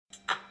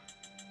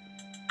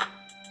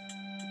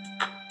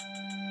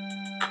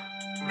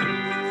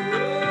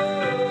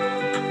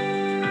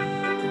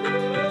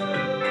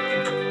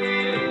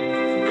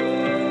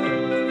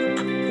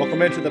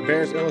Welcome into the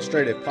Bears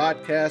Illustrated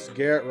podcast.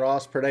 Garrett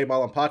Ross, Pranay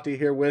Malampati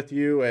here with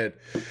you. And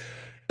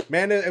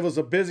man, it was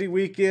a busy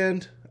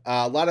weekend.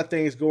 A lot of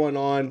things going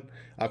on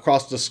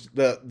across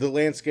the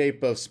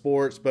landscape of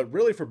sports, but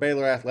really for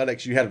Baylor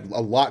Athletics, you had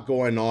a lot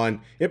going on.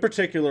 In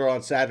particular,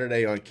 on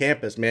Saturday on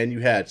campus, man,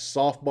 you had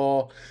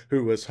softball,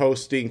 who was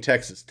hosting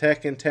Texas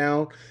Tech in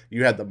town.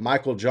 You had the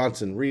Michael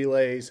Johnson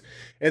relays,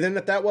 and then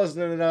if that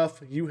wasn't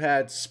enough, you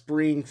had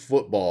spring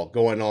football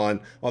going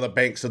on the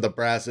banks of the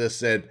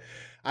Brazos. And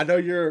I know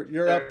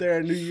you're up there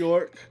in New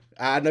York.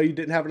 I know you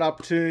didn't have an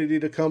opportunity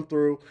to come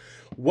through.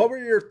 What were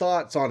your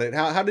thoughts on it?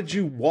 How did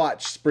you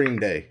watch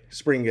the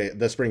spring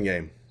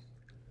game?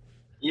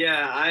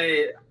 Yeah,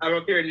 I'm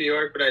up here in New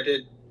York, but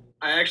I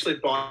actually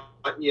bought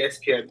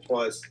ESPN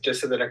Plus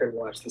just so that I could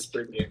watch the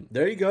spring game.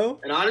 There you go.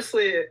 And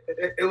honestly,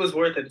 it was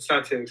worth it. It's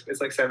not too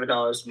expensive. It's like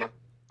 $7 a month,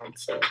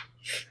 so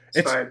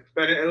it's fine.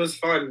 But it was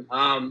fun.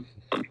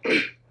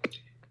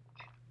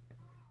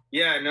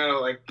 Yeah,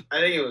 no, like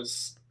I think it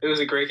was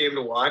a great game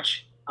to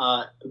watch.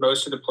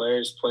 Most of the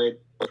players played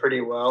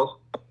pretty well.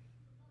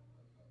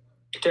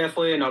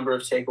 Definitely a number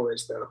of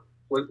takeaways, though.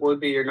 What would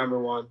be your number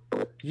one?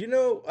 You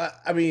know,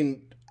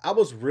 I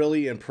was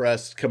really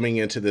impressed coming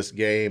into this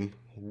game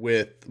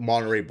with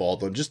Monterey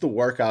Baldwin. Just the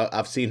work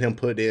I've seen him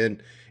put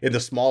in the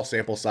small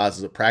sample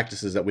sizes of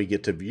practices that we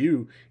get to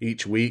view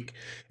each week.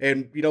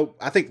 And, you know,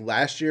 I think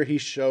last year he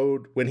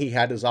showed when he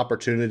had his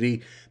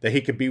opportunity that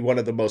he could be one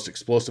of the most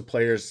explosive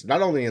players,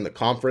 not only in the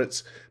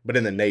conference, but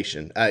in the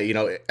nation. You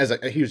know,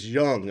 he was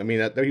young. I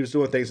mean, he was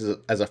doing things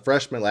as a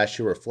freshman last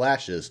year with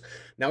flashes.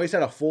 Now he's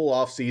had a full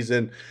off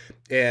season,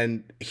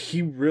 and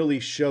he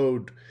really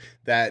showed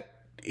that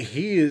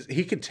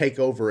he can take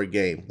over a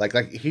game.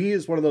 Like he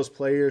is one of those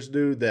players,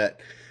 dude,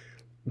 that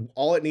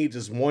all it needs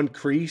is one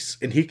crease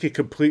and he could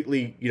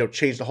completely, you know,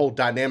 change the whole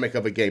dynamic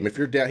of a game. If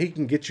you're down, he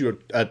can get you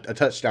a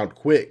touchdown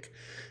quick.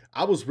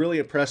 I was really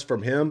impressed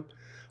from him.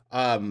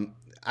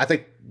 I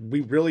think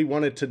we really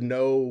wanted to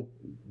know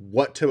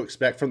what to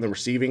expect from the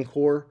receiving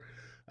core.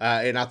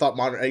 And I thought,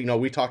 you know,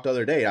 we talked the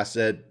other day. I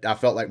said I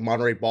felt like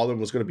Monterey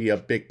Baldwin was going to be a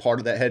big part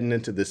of that heading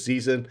into the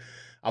season.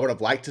 I would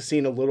have liked to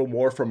seen a little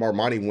more from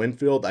Armani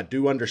Winfield. I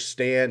do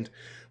understand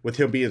with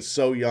him being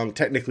so young,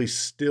 technically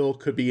still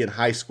could be in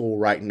high school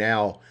right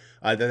now,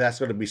 that's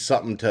going to be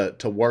something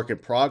to work in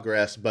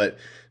progress. But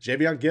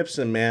Javion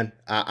Gibson, man,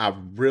 I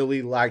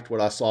really liked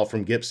what I saw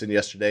from Gibson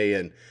yesterday.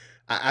 And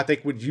I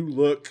think when you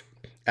look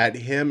at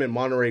him and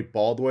Monterey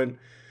Baldwin,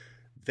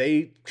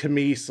 they, to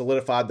me,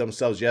 solidified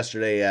themselves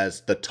yesterday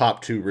as the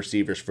top two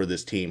receivers for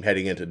this team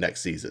heading into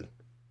next season.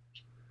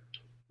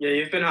 Yeah,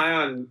 you've been high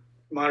on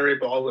Monterey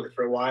Baldwin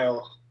for a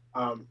while,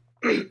 and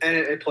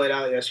it played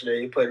out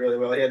yesterday. He played really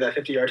well. He had that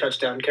 50-yard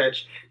touchdown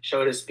catch,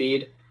 showed his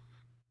speed,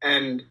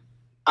 and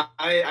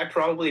I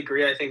probably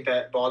agree. I think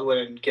that Baldwin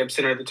and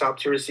Gibson are the top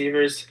two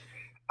receivers,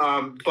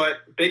 but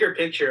bigger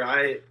picture,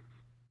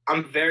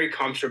 I'm very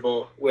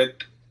comfortable with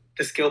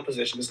the skill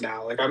positions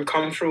now. Like, I'm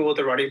comfortable with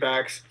the running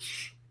backs,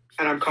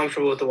 and I'm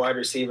comfortable with the wide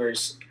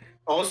receivers.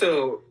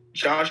 Also,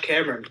 Josh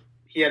Cameron,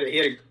 he had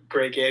a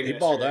great game. He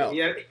balled out.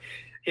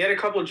 He had a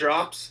couple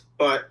drops,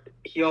 but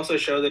he also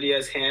showed that he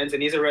has hands,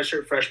 and he's a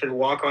redshirt freshman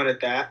walk-on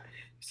at that.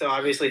 So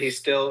obviously he's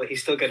still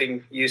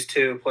getting used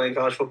to playing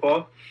college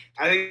football.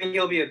 I think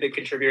he'll be a big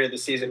contributor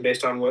this season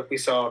based on what we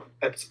saw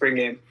at the spring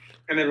game.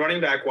 And then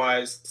running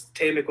back-wise,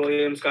 Tay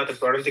McWilliams got the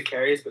brunt of the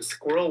carries, but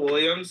Squirrel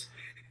Williams,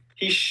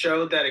 he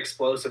showed that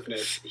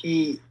explosiveness.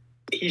 He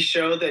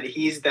showed that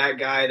he's that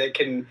guy that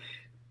can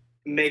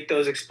make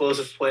those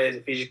explosive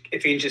plays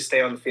if he can just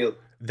stay on the field.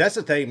 That's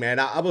the thing, man.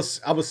 I was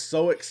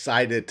so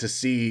excited to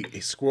see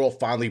Squirrel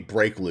finally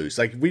break loose.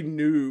 Like, we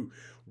knew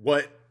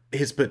what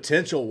his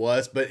potential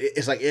was, but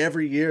it's like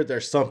every year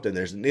there's something.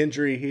 There's an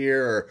injury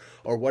here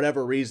or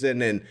whatever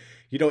reason. And,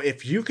 you know,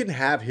 if you can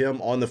have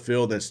him on the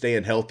field and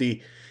staying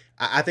healthy,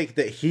 I think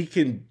that he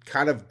can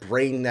kind of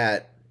bring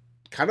that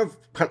kind of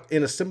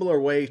in a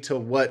similar way to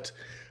what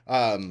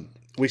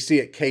we see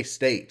at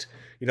K-State.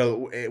 You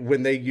know,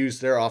 when they use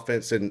their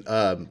offense, and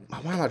why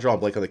am I drawing a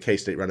blank on the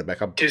K-State running back?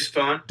 Deuce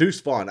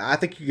Vaughn. I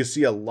think you can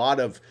see a lot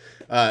of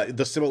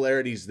the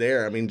similarities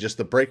there. I mean, just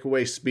the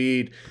breakaway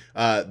speed,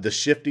 the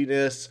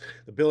shiftiness,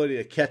 the ability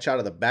to catch out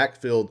of the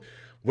backfield.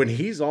 When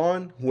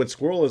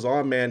Squirrel is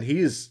on, man,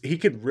 he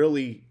could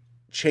really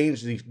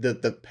change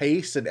the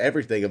pace and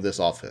everything of this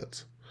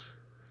offense.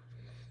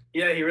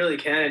 Yeah, he really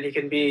can, and he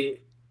can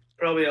be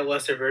probably a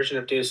lesser version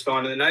of Deuce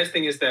Vaughn. And the nice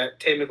thing is that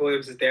Tay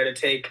McWilliams is there to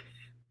take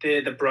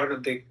the brunt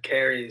of the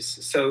carries.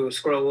 So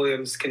Squirrel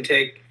Williams can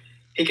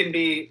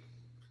be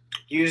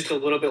used a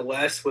little bit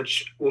less,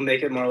 which will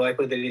make it more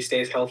likely that he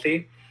stays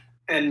healthy.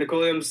 And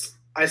McWilliams,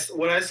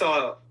 what I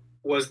saw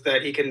was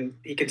that he can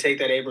take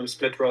that Abram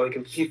Smith role.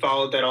 He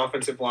followed that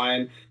offensive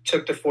line,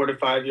 took the 4 to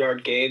 5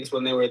 yard gains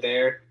when they were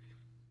there,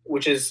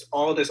 which is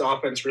all this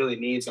offense really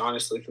needs,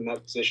 honestly, from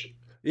that position.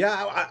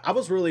 Yeah, I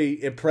was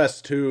really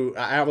impressed too.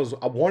 I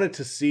wanted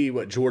to see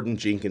what Jordan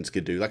Jenkins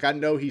could do. Like, I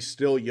know he's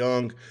still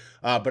young,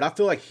 but I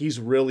feel like he's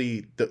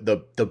really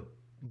the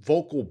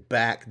vocal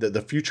back,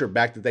 the future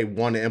back that they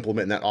want to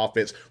implement in that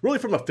offense, really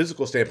from a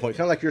physical standpoint,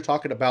 kind of like you're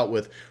talking about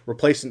with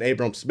replacing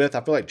Abram Smith.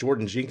 I feel like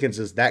Jordan Jenkins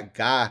is that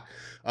guy,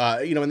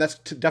 and that's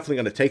definitely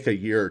going to take a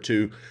year or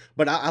two.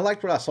 But I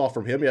liked what I saw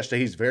from him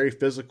yesterday. He's very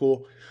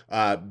physical,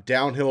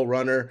 downhill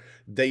runner.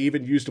 They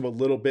even used him a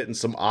little bit in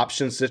some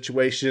option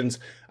situations.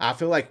 I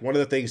feel like one of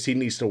the things he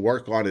needs to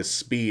work on is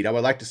speed. I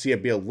would like to see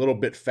him be a little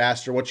bit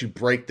faster once you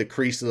break the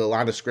crease of the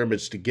line of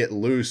scrimmage to get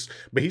loose.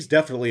 But he's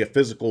definitely a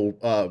physical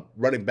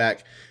running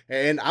back.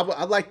 And I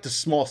like the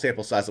small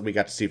sample size that we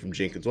got to see from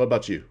Jenkins. What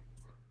about you?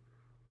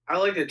 I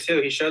liked it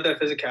too. He showed that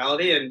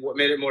physicality, and what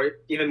made it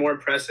even more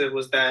impressive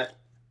was that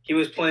he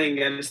was playing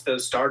against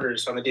those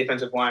starters on the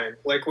defensive line.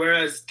 Like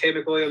whereas Tay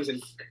McWilliams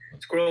and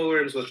Squirrel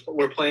Williams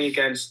were playing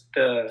against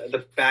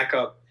the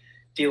backup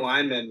D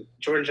linemen,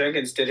 Jordan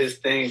Jenkins did his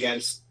thing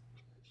against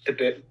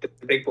the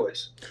big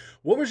boys.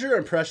 What was your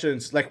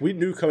impressions? Like we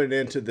knew coming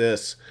into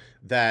this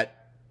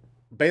that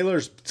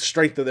Baylor's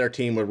strength of their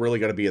team were really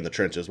going to be in the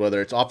trenches, whether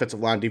it's offensive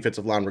line,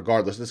 defensive line,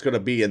 regardless. It's going to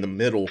be in the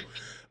middle.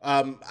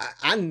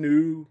 I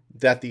knew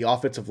that the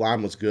offensive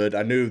line was good.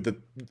 I knew that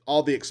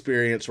all the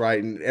experience,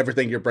 right, and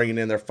everything you're bringing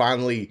in, they're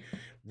finally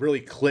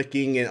really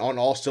clicking and on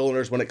all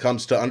cylinders when it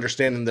comes to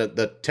understanding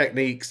the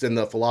techniques and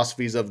the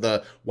philosophies of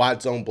the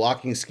wide zone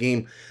blocking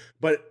scheme.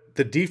 But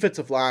the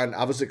defensive line,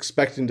 I was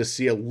expecting to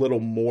see a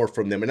little more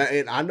from them.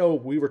 And I know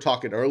we were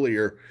talking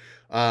earlier,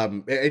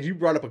 and you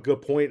brought up a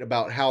good point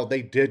about how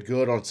they did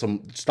good on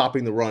some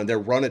stopping the run. Their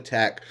run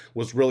attack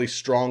was really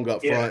strong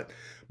up front.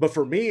 But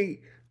for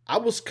me, I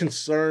was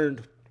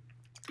concerned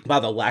by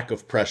the lack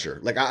of pressure.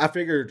 Like I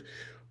figured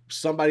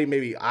somebody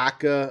maybe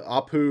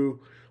Apu,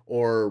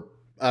 or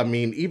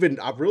even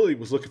I really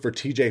was looking for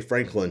TJ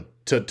Franklin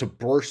to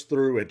burst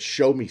through and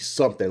show me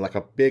something like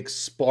a big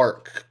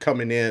spark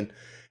coming in.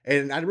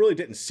 And I really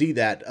didn't see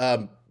that.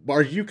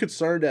 Are you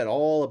concerned at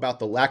all about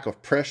the lack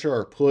of pressure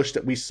or push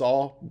that we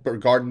saw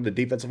regarding the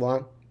defensive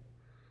line?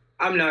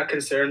 I'm not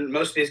concerned.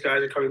 Most of these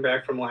guys are coming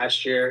back from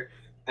last year,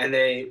 and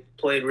they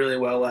played really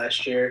well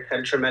last year, had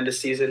a tremendous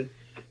season.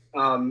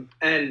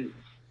 And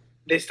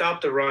they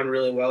stopped the run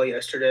really well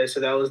yesterday,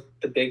 so that was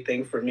the big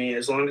thing for me.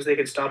 As long as they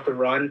can stop the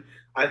run,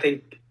 I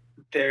think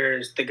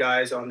there's the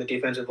guys on the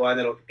defensive line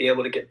that'll be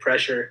able to get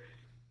pressure.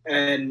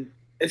 And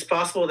it's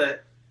possible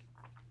that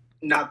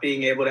not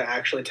being able to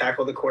actually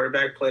tackle the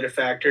quarterback played a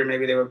factor.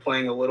 Maybe they were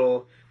playing a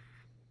little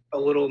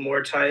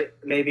more tight,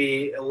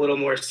 maybe a little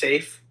more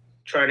safe,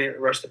 trying to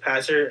rush the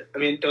passer. I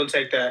mean, don't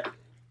take that.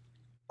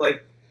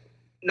 Like,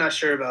 not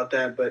sure about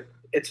that, but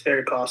it's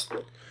very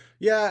possible.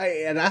 Yeah,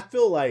 and I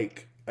feel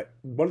like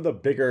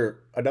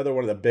another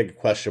one of the big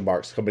question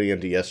marks coming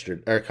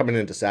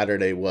into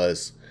Saturday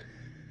was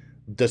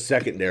the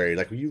secondary.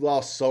 Like you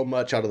lost so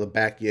much out of the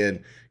back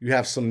end. You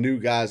have some new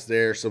guys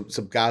there, some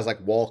guys like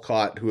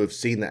Walcott who have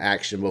seen the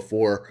action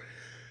before.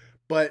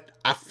 But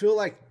I feel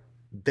like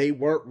they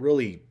weren't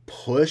really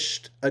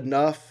pushed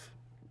enough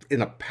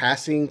in a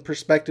passing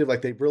perspective.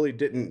 Like they really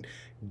didn't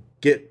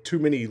get too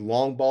many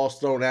long balls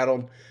thrown at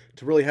them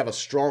to really have a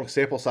strong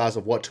sample size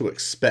of what to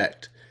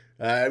expect.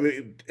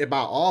 Am I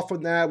off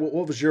on that?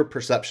 What was your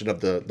perception of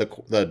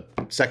the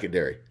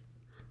secondary?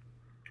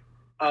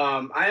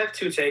 I have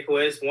two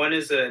takeaways. One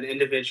is an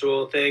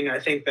individual thing. I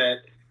think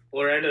that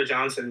Lorando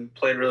Johnson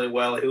played really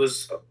well. He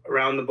was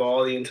around the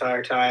ball the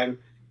entire time.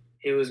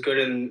 He was good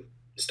in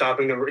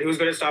stopping the. He was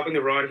good at stopping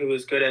the run. He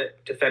was good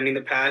at defending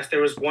the pass.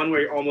 There was one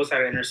where he almost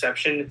had an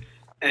interception,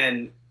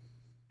 and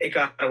it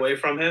got away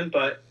from him.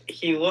 But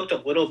he looked a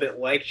little bit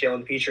like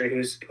Jalen Petrie,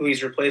 who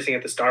he's replacing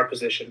at the star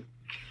position.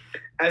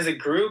 As a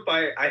group,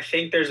 I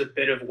think there's a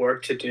bit of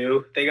work to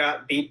do. They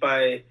got beat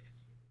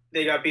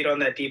on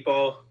that deep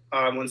ball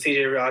when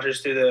C.J. Rogers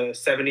threw the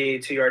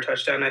 72-yard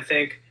touchdown, I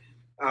think.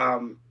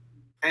 And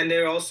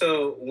they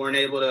also weren't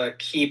able to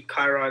keep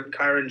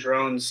Kyron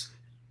Drones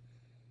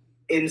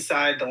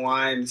inside the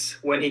lines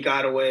when he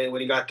got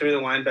through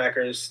the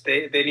linebackers.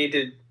 They need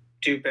to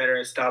do better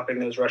at stopping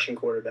those rushing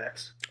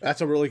quarterbacks. That's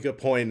a really good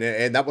point,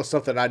 and that was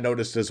something I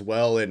noticed as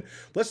well. And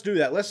let's do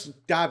that. Let's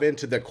dive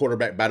into the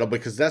quarterback battle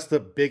because that's the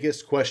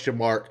biggest question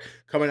mark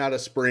coming out of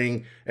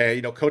spring.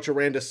 Coach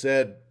Aranda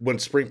said when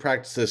spring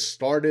practices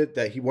started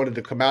that he wanted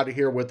to come out of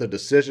here with a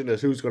decision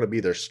as who's going to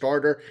be their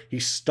starter. He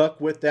stuck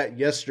with that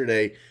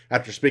yesterday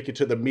after speaking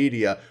to the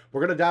media.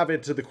 We're going to dive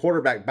into the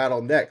quarterback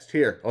battle next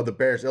here on the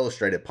Bears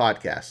Illustrated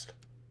podcast.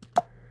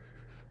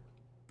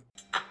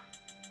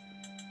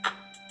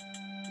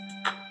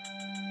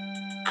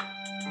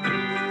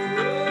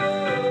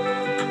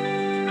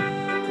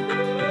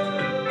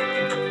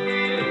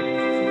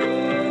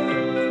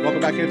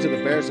 Back into the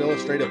Bears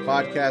Illustrated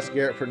podcast.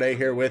 Garrett Pernay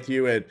here with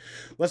you, and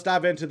let's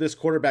dive into this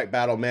quarterback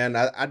battle, man.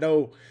 I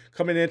know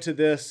coming into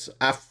this,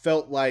 I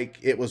felt like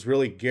it was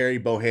really Gary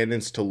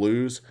Bohannon's to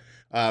lose.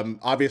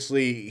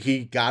 Obviously,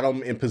 he got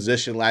them in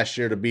position last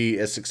year to be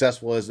as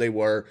successful as they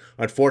were.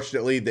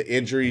 Unfortunately, the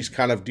injuries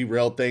kind of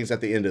derailed things at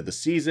the end of the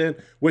season,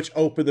 which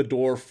opened the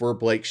door for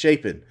Blake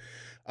Shapen.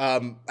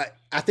 I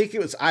think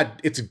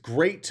it's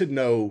great to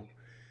know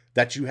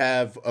that you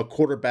have a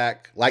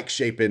quarterback like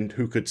Shapen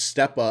who could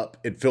step up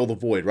and fill the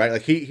void, right?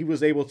 Like he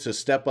was able to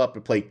step up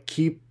and play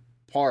key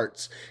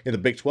parts in the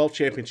Big 12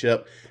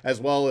 championship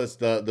as well as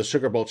the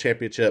Sugar Bowl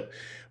championship.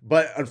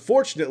 But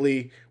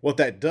unfortunately, what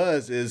that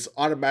does is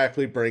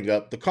automatically bring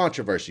up the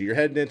controversy. You're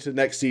heading into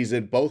next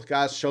season. Both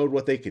guys showed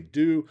what they could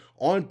do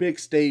on big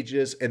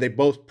stages, and they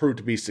both proved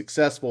to be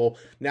successful.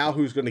 Now,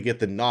 who's going to get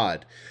the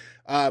nod?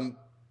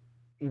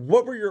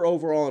 What were your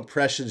overall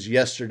impressions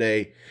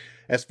yesterday?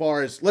 As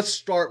far as, let's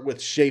start with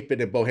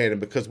Shapen and Bohannon,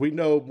 because we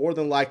know more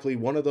than likely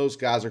one of those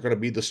guys are going to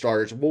be the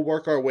starters. We'll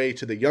work our way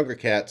to the younger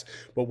cats,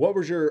 but what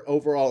was your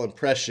overall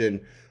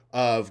impression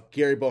of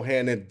Gary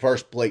Bohannon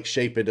versus Blake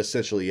Shapen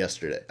essentially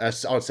yesterday,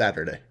 on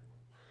Saturday?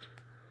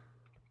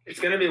 It's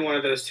going to be one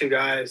of those two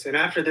guys. And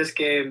after this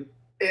game,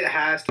 it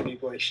has to be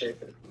Blake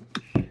Shapen.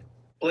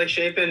 Blake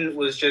Shapen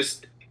was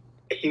just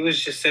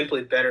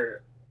simply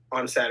better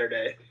on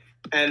Saturday.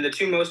 And the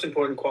two most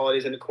important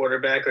qualities in a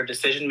quarterback are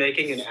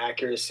decision-making and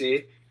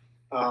accuracy.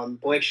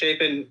 Blake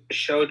Shapen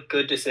showed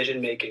good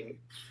decision-making.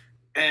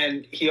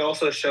 And he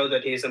also showed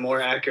that he's a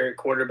more accurate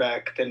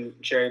quarterback than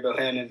Jerry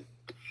Bohannon.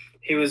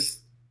 It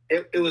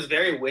was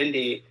very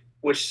windy,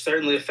 which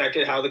certainly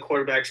affected how the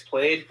quarterbacks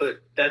played,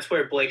 but that's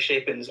where Blake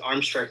Shapen's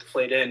arm strength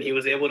played in. He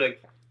was able to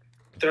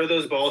throw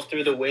those balls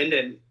through the wind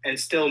and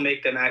still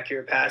make them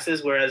accurate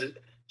passes, whereas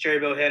Jerry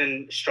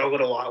Bohannon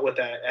struggled a lot with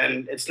that.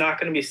 And it's not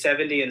going to be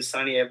 70 and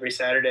sunny every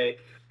Saturday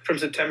from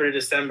September to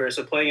December,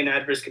 so playing in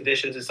adverse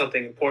conditions is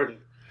something important.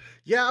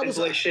 Yeah,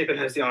 Blake Shapen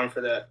has the arm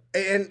for that.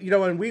 And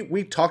and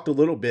we talked a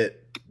little bit,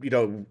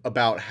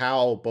 about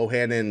how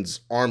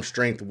Bohannon's arm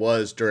strength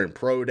was during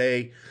pro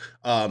day.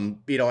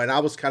 And I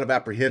was kind of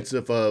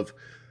apprehensive of,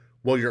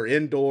 well, you're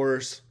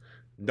indoors,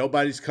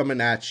 nobody's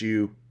coming at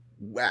you.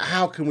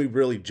 How can we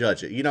really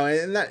judge it?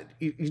 And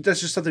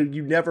that's just something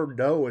you never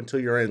know until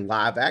you're in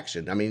live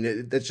action. I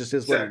mean, that just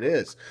is what it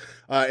is.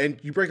 And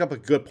you bring up a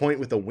good point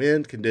with the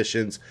wind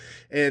conditions.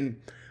 And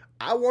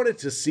I wanted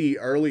to see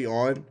early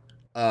on,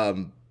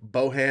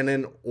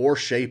 Bohannon or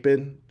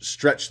Shapen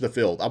stretch the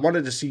field. I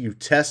wanted to see you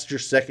test your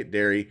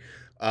secondary.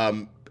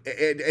 And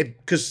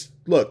because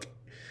look,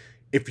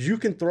 if you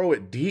can throw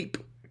it deep,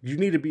 you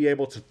need to be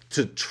able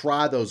to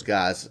try those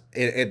guys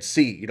and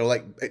see,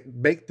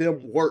 make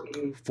them work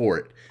for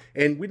it.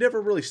 And we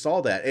never really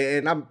saw that.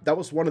 And that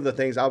was one of the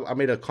things I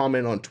made a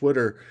comment on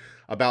Twitter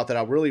about, that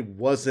I really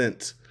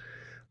wasn't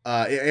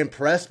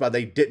impressed by.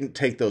 They didn't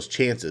take those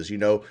chances,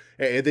 and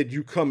then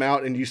you come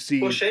out and you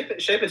see. Well, Shapen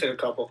took a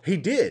couple. He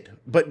did,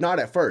 but not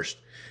at first.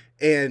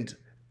 And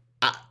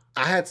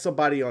I had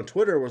somebody on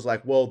Twitter was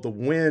like, well, the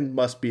wind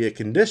must be a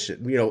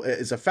condition,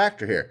 is a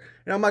factor here.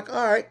 And I'm like,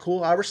 all right,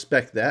 cool. I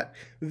respect that.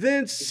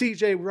 Then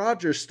CJ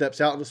Rogers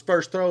steps out and his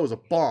first throw is a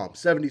bomb,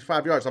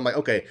 75 yards. I'm like,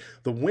 okay,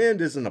 the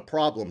wind isn't a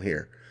problem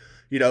here,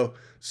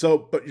 So,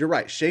 but you're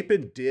right.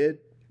 Shapen did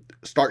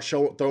start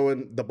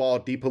throwing the ball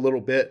deep a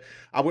little bit.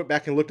 I went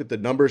back and looked at the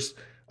numbers.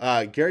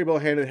 Gary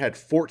Bohannon had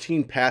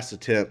 14 pass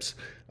attempts.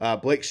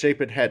 Blake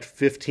Shapen had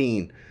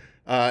 15.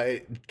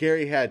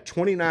 Gary had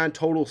 29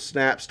 total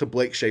snaps to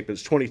Blake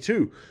Shapen's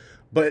 22.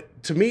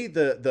 But to me,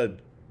 the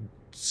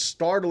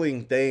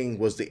startling thing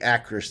was the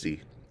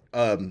accuracy.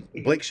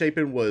 Blake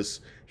Shapen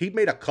he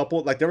made a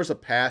couple, there was a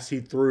pass he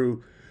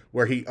threw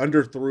where he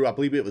underthrew, I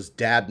believe it was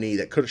Dabney,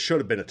 that should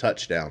have been a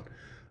touchdown.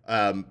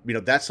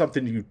 That's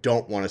something you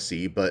don't want to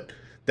see, but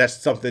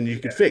that's something you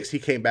could fix. He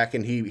came back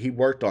and he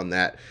worked on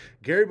that.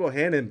 Gary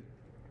Bohannon,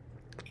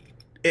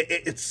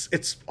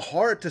 it's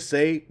hard to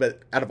say,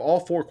 but out of all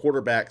four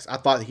quarterbacks, I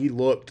thought he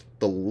looked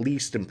the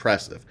least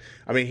impressive.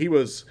 I mean,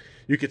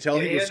 you could tell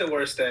he had the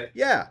worst day.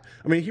 Yeah.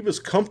 I mean, he was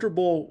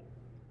comfortable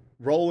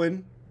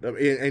rolling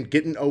and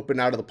getting open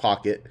out of the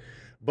pocket,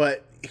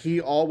 but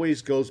he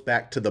always goes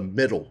back to the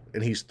middle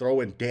and he's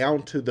throwing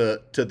down to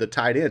the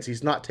tight ends.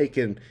 He's not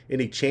taking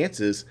any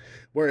chances.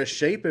 Whereas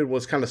Shapen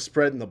was kind of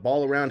spreading the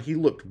ball around. He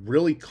looked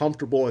really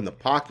comfortable in the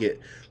pocket,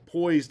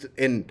 poised,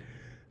 and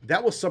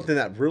that was something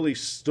that really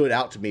stood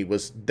out to me,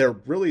 was their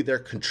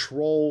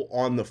control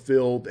on the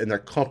field and their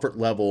comfort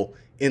level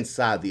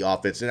inside the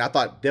offense. And I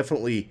thought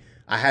definitely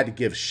I had to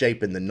give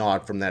Shapen the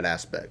nod from that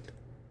aspect.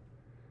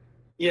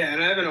 Yeah,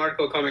 and I have an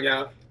article coming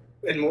out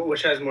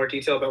which has more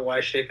detail about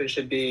why Shapen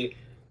should be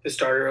the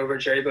starter over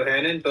Jerry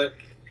Bohannon, but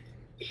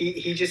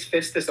he just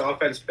fits this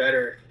offense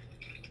better.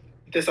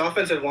 This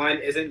offensive line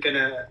isn't going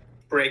to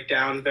break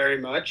down very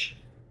much,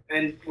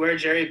 and where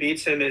Jerry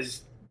beats him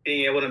is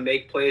being able to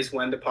make plays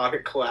when the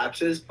pocket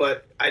collapses,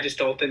 but I just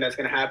don't think that's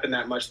going to happen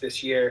that much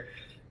this year,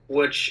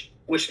 which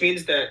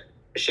means that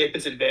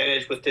Shapen's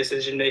advantage with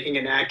decision-making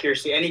and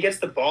accuracy, and he gets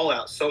the ball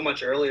out so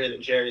much earlier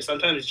than Jerry.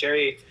 Sometimes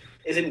Jerry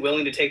isn't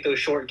willing to take those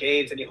short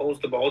gains and he holds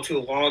the ball too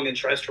long and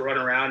tries to run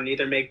around and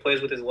either make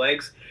plays with his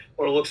legs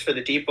or looks for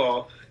the deep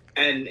ball,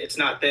 and it's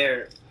not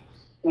there,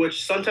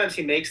 which sometimes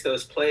he makes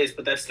those plays,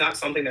 but that's not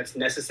something that's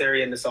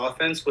necessary in this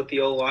offense with the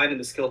O-line and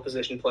the skill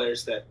position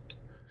players that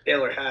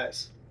Baylor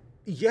has.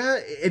 Yeah,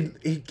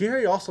 and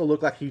Gary also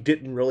looked like he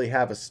didn't really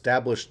have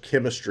established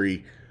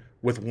chemistry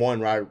with one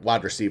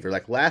wide receiver.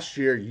 Like last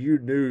year, you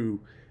knew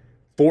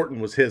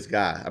Thornton was his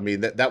guy. I mean,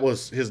 that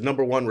was his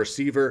number one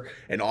receiver,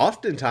 and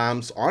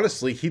oftentimes,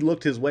 honestly, he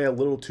looked his way a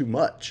little too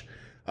much.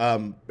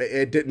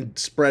 It didn't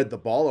spread the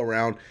ball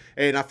around,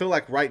 and I feel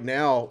like right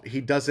now he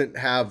doesn't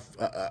have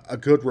a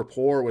good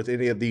rapport with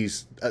any of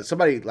these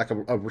somebody like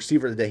a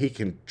receiver that he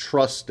can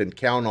trust and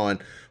count on.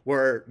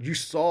 Where you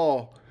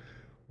saw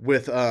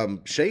with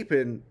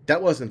Chapin,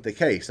 that wasn't the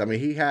case. I mean,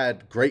 he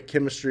had great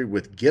chemistry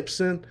with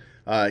Gibson.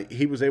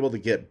 He was able to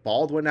get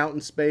Baldwin out in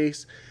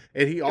space.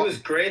 And he was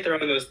great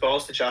throwing those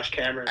balls to Josh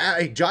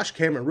Cameron. Josh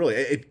Cameron,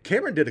 really.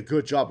 Cameron did a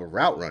good job of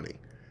route running.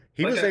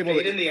 He was able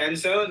to in the end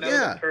zone. That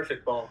was a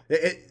perfect ball.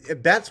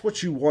 That's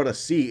what you want to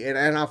see. And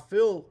I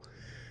feel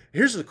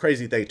here's the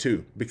crazy thing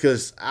too,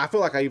 because I feel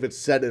like I even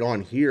said it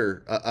on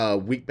here a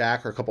week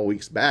back or a couple of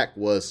weeks back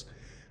was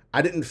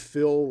I didn't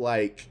feel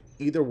like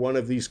either one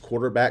of these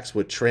quarterbacks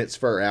would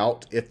transfer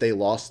out if they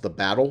lost the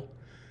battle.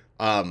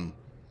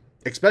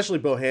 Especially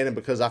Bohannon,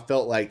 because I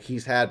felt like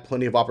he's had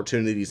plenty of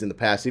opportunities in the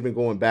past, even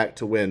going back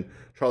to when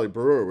Charlie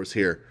Brewer was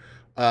here.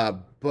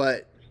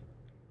 But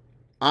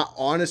I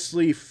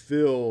honestly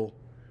feel,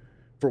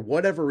 for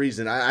whatever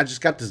reason, I just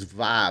got this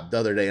vibe the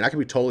other day, and I could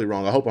be totally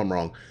wrong. I hope I'm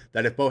wrong,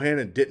 that if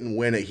Bohannon didn't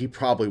win it, he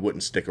probably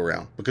wouldn't stick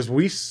around, because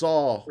we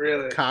saw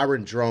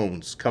Kyron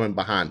Drones coming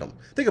behind him.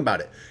 Think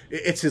about it.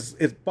 It's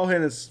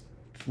Bohannon's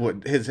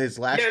his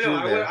last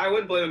year. I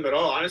wouldn't blame him at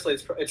all. Honestly,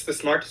 it's the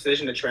smart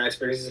decision to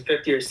transfer. He's a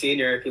fifth-year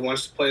senior. If he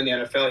wants to play in the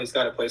NFL, he's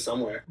got to play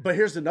somewhere. But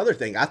here's another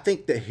thing. I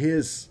think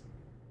he's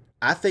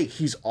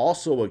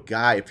also a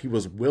guy, if he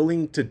was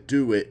willing to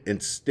do it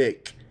and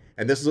stick,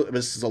 and this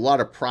is a lot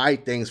of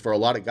pride things for a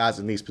lot of guys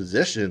in these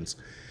positions,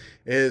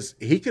 is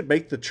he could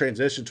make the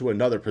transition to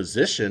another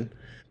position,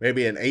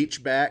 maybe an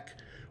H-back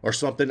or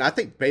something. I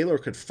think Baylor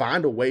could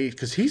find a way,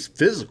 because he's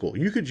physical.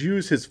 You could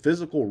use his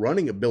physical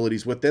running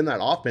abilities within that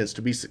offense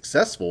to be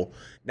successful.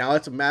 Now,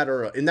 it's a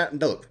matter of,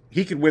 look,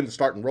 he could win the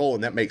starting role,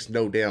 and that makes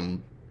no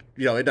damn,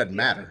 it doesn't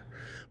matter.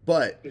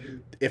 But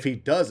if he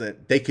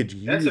doesn't, they could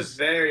use. That's a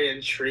very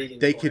intriguing.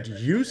 They could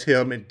use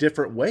him in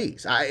different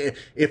ways.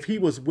 If he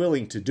was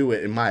willing to do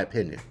it, in my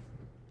opinion.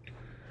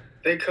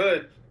 They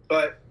could,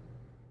 but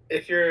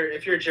if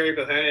you're Jerry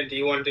Bohannon, do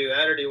you want to do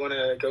that, or do you want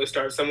to go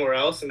start somewhere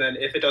else, and then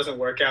if it doesn't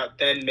work out,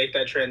 then make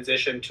that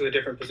transition to a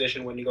different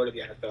position when you go to the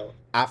NFL?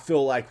 I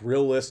feel like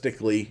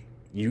realistically,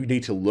 you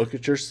need to look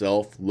at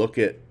yourself, look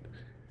at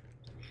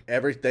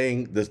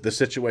everything, the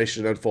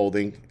situation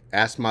unfolding.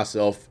 Ask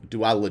myself,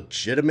 do I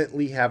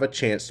legitimately have a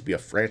chance to be a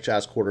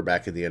franchise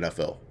quarterback in the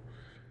NFL?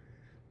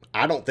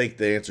 I don't think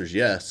the answer is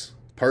yes,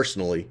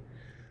 personally.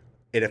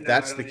 And if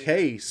that's the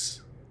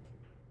case,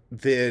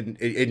 then,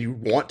 and you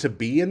want to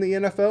be in the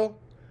NFL,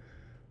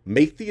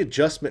 make the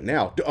adjustment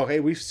now.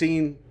 Okay, we've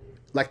seen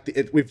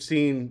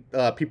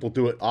people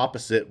do it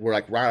opposite, where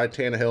like Ryan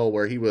Tannehill,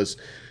 where he was,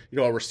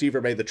 a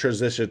receiver, made the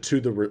transition to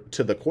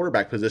the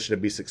quarterback position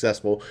and be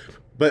successful.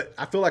 But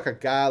I feel like a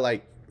guy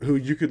like who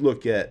you could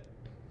look at,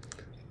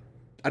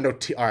 I know,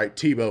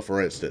 Tebow,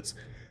 for instance.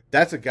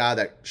 That's a guy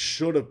that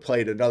should have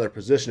played another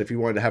position if he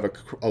wanted to have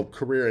a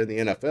career in the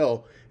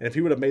NFL. And if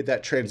he would have made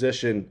that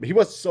transition, he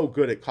wasn't so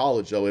good at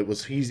college, though. It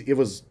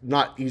was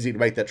not easy to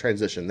make that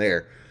transition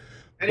there.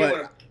 And he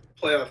won a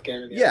playoff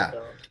game in the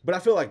NFL. But I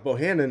feel like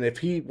Bohannon,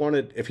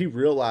 if he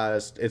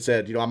realized and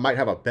said, I might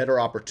have a better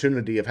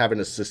opportunity of having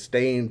a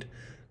sustained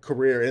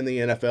career in the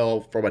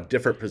NFL from a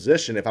different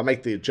position, if I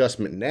make the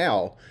adjustment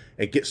now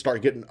and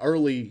start getting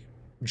early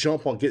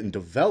jump on getting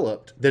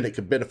developed, then it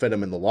could benefit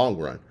him in the long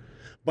run.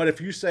 But if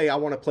you say I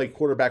want to play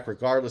quarterback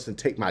regardless and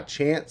take my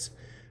chance,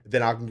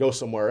 then I can go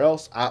somewhere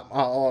else.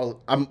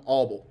 I'm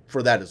all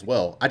for that as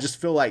well. I just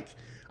feel like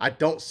I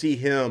don't see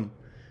him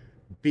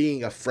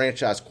being a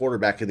franchise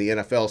quarterback in the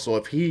NFL. So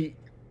if he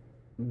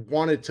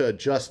wanted to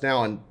adjust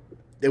now, and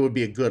it would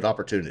be a good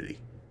opportunity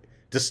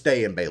to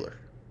stay in Baylor.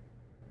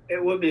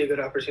 It would be a good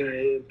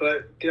opportunity.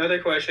 But the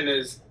other question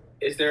is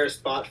there a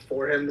spot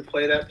for him to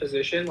play that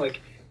position?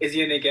 Like, is he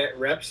going to get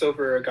reps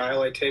over a guy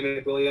like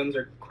Taymon Williams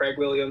or Craig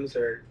Williams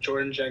or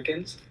Jordan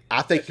Jenkins?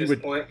 I think he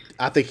would. Point?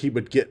 I think he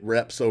would get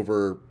reps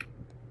over.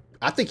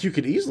 I think you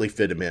could easily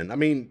fit him in. I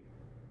mean,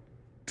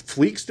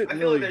 Fleeks didn't really. I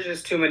feel like there's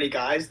just too many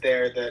guys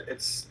there that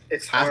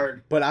it's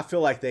hard. But I feel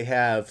like they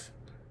have.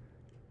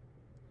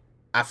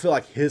 I feel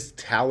like his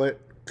talent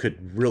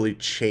could really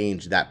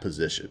change that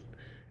position.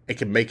 It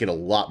could make it a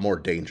lot more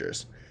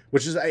dangerous.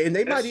 And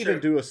they might even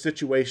do a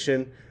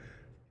situation,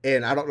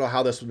 and I don't know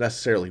how this would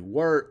necessarily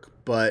work.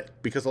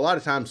 But because a lot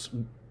of times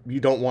you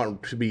don't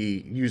want to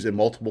be using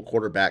multiple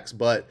quarterbacks,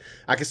 but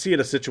I can see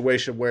in a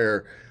situation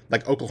where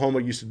like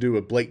Oklahoma used to do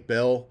a Blake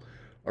Bell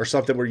or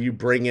something where you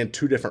bring in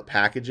two different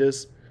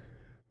packages.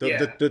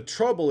 The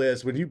trouble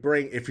is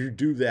if you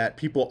do that,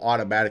 people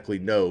automatically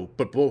know.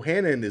 But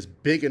Bohannon is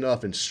big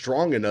enough and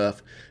strong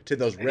enough to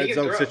those red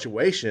zone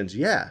situations.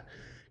 Yeah.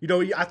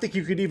 I think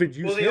you could even use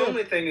him. Well, the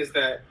only thing is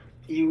that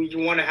you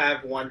want to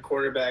have one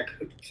quarterback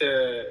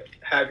to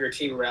have your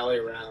team rally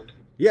around.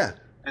 Yeah.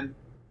 And,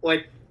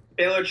 like,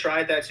 Baylor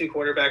tried that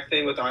two-quarterback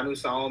thing with Anu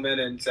Solomon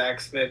and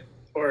Zach Smith,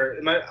 or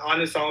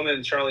Anu Solomon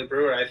and Charlie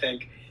Brewer, I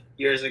think,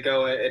 years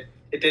ago.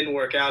 it didn't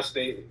work out, so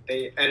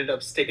they ended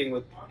up sticking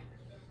with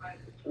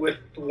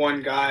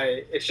one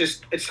guy.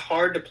 It's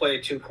hard to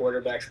play two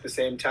quarterbacks at the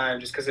same time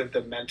just because of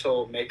the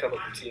mental makeup of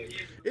the team.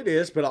 It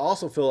is, but I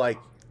also feel like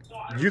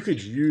you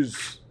could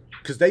use,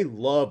 because they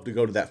love to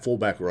go to that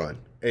fullback run.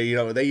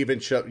 And, they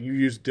even you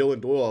used Dylan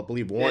Doyle, I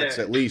believe, once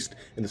at least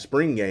in the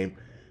spring game.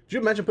 Could you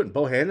imagine putting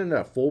Bohannon in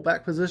a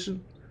fullback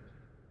position?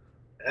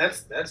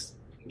 That's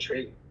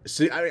intriguing.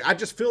 See, I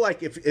just feel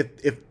like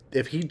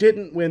if he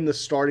didn't win the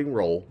starting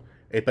role,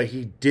 but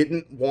he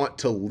didn't want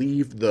to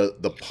leave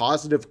the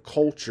positive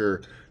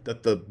culture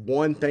that the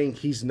one thing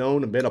he's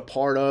known and been a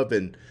part of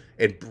and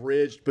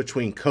bridged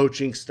between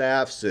coaching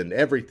staffs and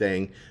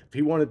everything, if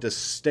he wanted to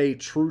stay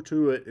true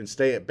to it and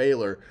stay at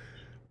Baylor,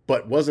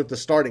 but wasn't the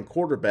starting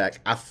quarterback,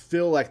 I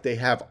feel like they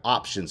have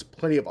options,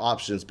 plenty of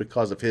options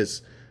because of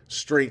his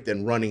strength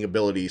and running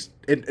abilities.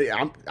 And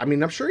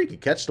I'm sure he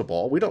could catch the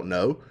ball. We don't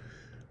know.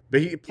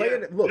 But he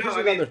played. Look, here's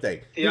another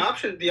thing. The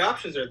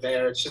options are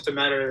there. It's just a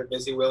matter of,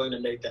 is he willing to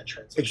make that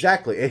transition?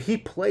 Exactly, and he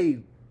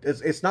played.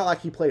 It's not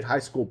like he played high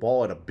school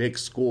ball at a big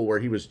school where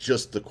he was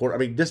just the quarter. I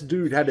mean, this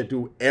dude had to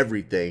do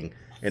everything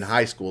in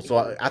high school,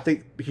 so I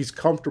think he's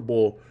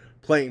comfortable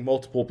playing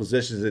multiple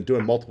positions and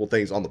doing multiple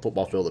things on the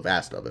football field if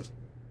asked of him.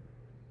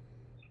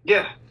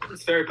 Yeah,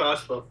 it's very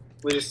possible.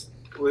 We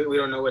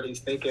don't know what he's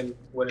thinking,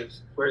 where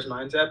his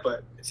mind's at,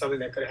 but it's something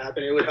that could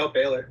happen. It would help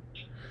Baylor.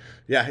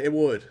 Yeah, it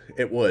would.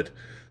 It would.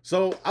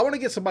 So I want to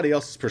get somebody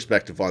else's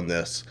perspective on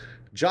this.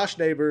 Josh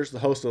Neighbors, the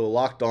host of the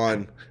Locked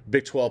On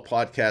Big 12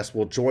 podcast,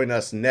 will join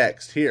us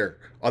next here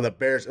on the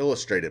Bears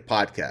Illustrated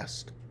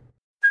podcast.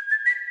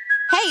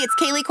 Hey, it's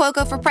Kaylee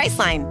Cuoco for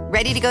Priceline.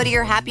 Ready to go to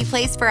your happy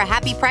place for a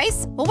happy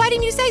price? Well, why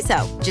didn't you say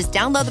so? Just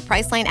download the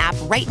Priceline app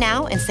right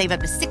now and save up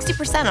to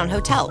 60% on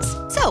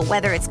hotels. So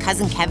whether it's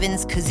Cousin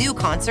Kevin's Kazoo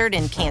Concert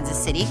in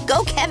Kansas City,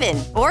 go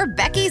Kevin, or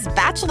Becky's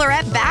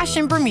Bachelorette Bash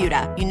in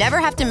Bermuda, you never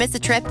have to miss a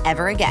trip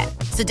ever again.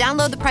 So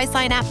download the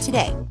Priceline app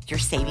today. Your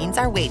savings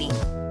are waiting.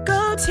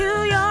 Go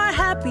to your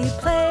happy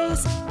place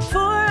for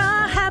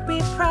a happy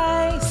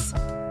price.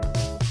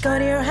 Go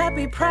to your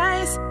happy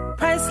price,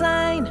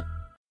 Priceline.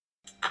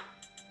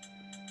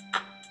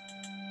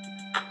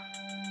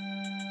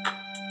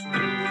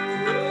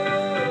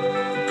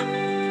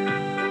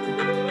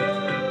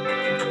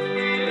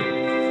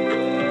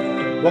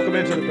 Welcome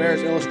into the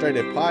Bears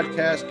Illustrated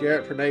podcast.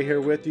 Garrett Pernay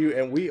here with you,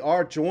 and we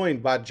are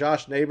joined by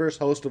Josh Neighbors,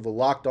 host of the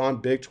Locked On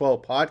Big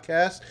 12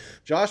 podcast.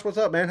 Josh, what's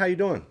up, man? How you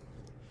doing?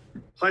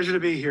 Pleasure to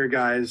be here,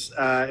 guys.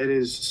 It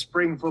is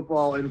spring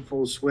football in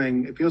full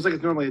swing. It feels like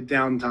it's normally a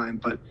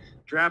downtime, but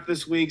draft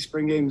this week,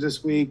 spring games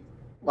this week,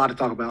 a lot to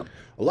talk about.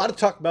 A lot to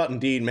talk about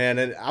indeed, man.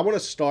 And I want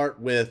to start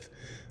with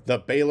the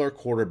Baylor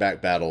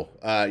quarterback battle.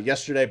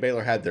 Yesterday,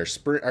 Baylor had their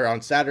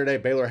on Saturday,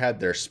 Baylor had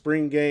their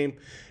spring game.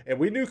 And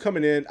we knew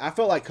coming in, I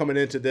felt like coming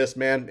into this,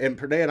 man, and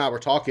Pernay and I were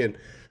talking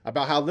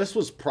about how this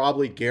was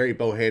probably Gary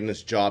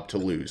Bohannon's job to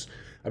lose.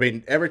 I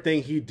mean,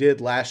 everything he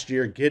did last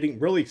year,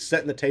 really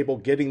setting the table,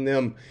 getting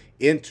them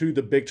into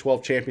the Big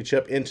 12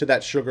 championship, into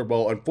that Sugar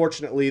Bowl.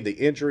 Unfortunately, the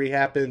injury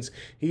happens.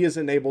 He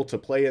isn't able to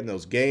play in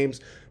those games.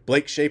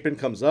 Blake Shapen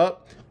comes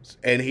up,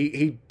 and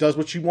he does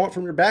what you want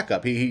from your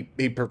backup. He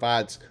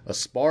provides a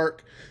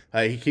spark.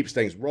 He keeps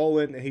things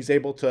rolling, and he's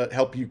able to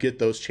help you get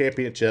those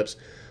championships.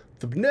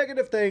 The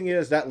negative thing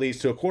is that leads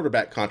to a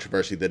quarterback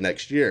controversy the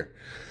next year.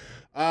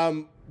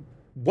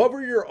 What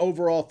were your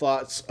overall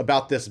thoughts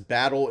about this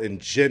battle in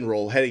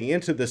general heading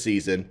into the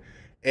season?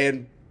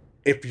 And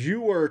if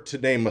you were to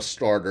name a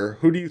starter,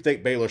 who do you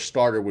think Baylor's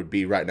starter would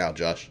be right now,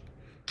 Josh?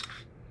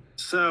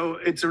 So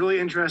it's a really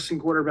interesting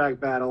quarterback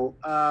battle.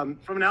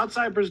 From an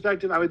outside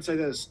perspective, I would say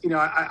this.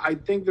 I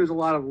think there's a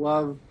lot of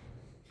love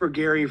for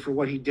Gary for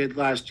what he did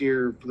last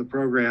year for the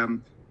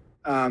program.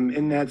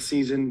 In that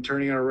season,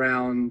 turning it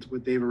around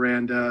with Dave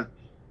Aranda,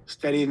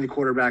 steadying the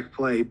quarterback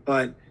play.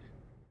 But,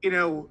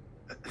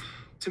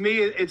 to me,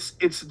 it's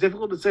a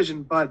difficult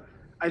decision, but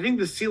I think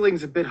the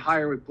ceiling's a bit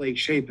higher with Blake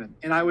Shapen.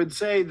 And I would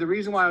say the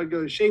reason why I would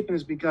go to Shapen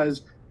is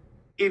because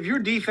if your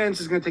defense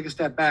is going to take a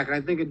step back, and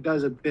I think it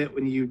does a bit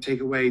when you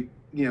take away,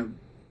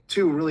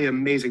 two really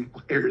amazing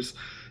players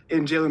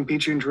in Jalen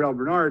Petrie and Terrell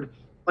Bernard,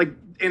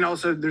 and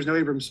also there's no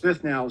Abram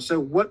Smith now. So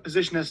what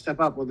position has to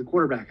step up? Well, the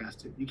quarterback has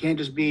to. You can't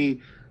just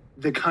be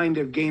the kind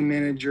of game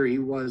manager he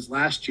was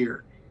last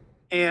year.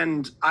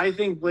 And I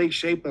think Blake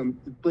Shapen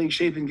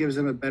gives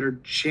them a better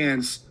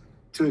chance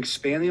to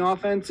expand the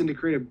offense and to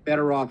create a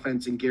better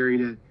offense than Gary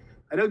did.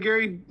 I know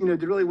Gary,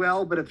 did really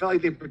well, but it felt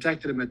like they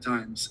protected him at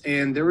times.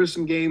 And there were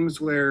some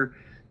games where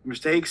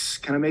mistakes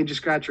kind of made you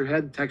scratch your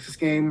head. The Texas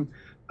game,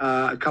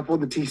 a couple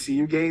of the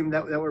TCU game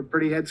that were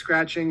pretty head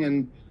scratching.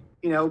 And,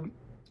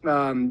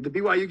 the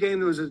BYU game,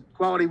 there was a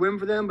quality win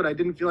for them, but I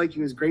didn't feel like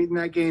he was great in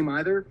that game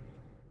either.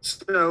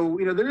 So,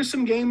 there are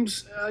some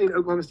games,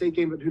 Oklahoma State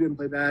game, but who didn't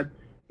play bad,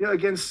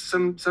 against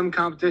some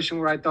competition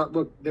where I thought,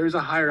 look, there's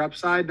a higher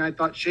upside. And I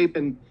thought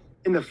Shapen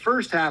in the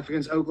first half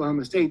against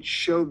Oklahoma State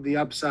showed the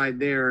upside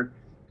there.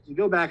 You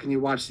go back and you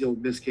watch the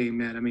old Miss game,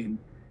 man. I mean,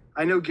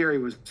 I know Gary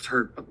was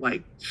hurt, but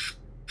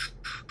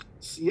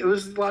it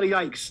was a lot of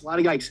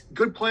yikes.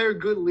 Good player,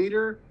 good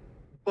leader.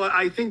 But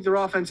I think their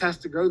offense has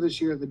to grow this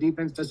year. The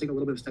defense does take a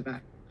little bit of a step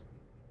back.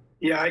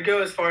 Yeah, I'd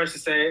go as far as to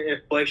say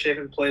if Blake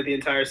Shapen played the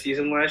entire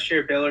season last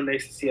year, Baylor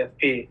makes the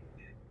CFP.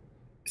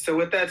 So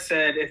with that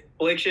said, if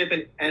Blake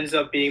Shapen ends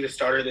up being the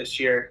starter this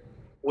year,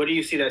 what do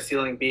you see that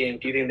ceiling being?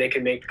 Do you think they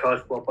can make the college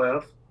football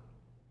playoff?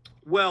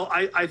 Well,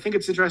 I think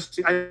it's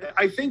interesting.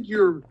 I think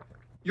you're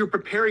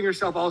preparing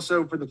yourself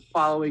also for the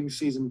following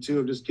season too,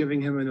 of just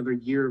giving him another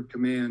year of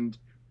command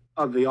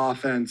of the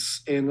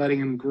offense and letting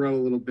him grow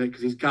a little bit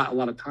because he's got a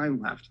lot of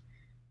time left.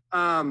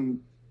 I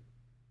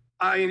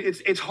mean,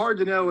 it's hard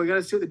to know. We got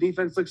to see what the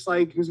defense looks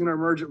like. Who's going to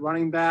emerge at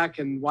running back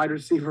and wide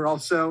receiver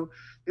also.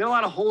 They got a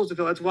lot of holes to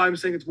fill. That's why I'm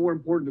saying it's more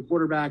important. The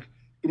quarterback,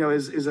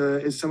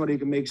 is somebody who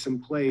can make some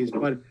plays.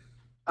 But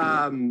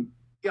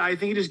yeah, I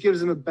think it just gives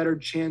them a better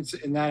chance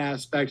in that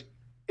aspect.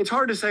 It's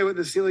hard to say what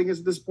the ceiling is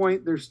at this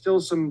point. There's still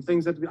some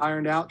things that have to be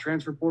ironed out.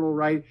 Transfer portal,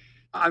 right?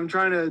 I'm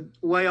trying to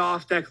lay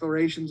off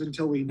declarations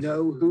until we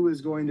know who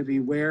is going to be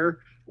where,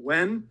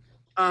 when.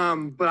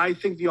 But I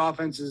think the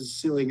offense's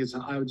ceiling is,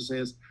 I would just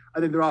say, I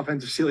think their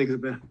offensive ceiling is a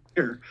bit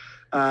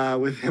higher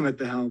with him at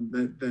the helm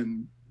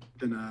than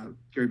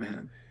Gary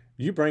Bohannon.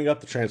 You bring up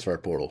the transfer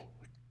portal,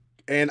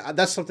 and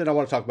that's something I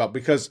want to talk about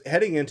because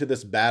heading into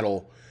this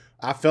battle,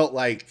 I felt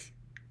like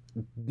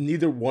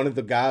neither one of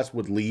the guys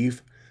would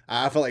leave.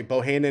 I felt like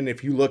Bohannon,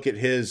 if you look at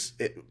his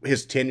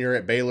tenure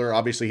at Baylor,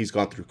 obviously he's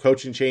gone through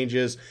coaching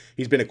changes.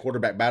 He's been in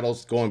quarterback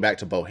battles going back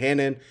to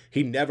Bohannon.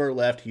 He never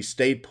left. He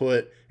stayed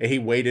put, and he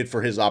waited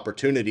for his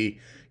opportunity,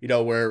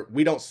 where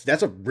we don't –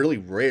 that's a really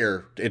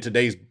rare in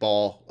today's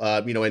ball.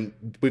 And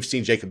we've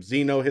seen Jacob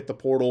Zeno hit the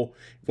portal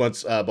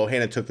once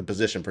Bohannon took the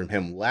position from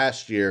him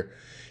last year.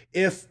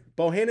 If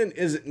Bohannon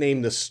isn't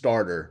named the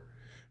starter,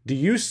 do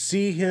you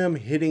see him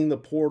hitting the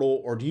portal,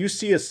 or do you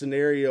see a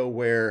scenario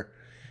where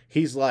 –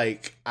 he's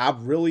like, I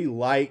really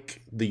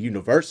like the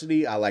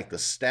university. I like the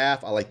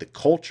staff. I like the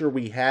culture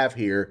we have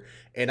here.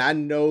 And I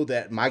know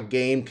that my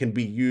game can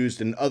be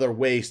used in other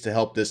ways to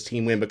help this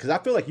team win. Because I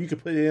feel like you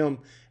could put him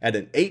at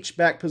an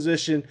H-back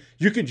position.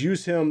 You could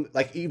use him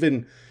like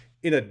even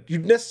in you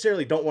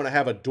necessarily don't want to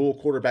have a dual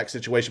quarterback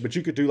situation, but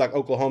you could do like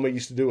Oklahoma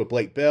used to do with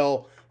Blake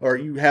Bell, or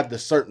you have the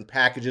certain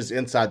packages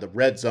inside the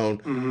red zone.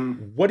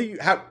 Mm-hmm.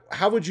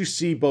 How would you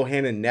see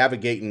Bohannon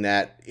navigating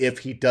that if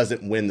he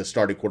doesn't win the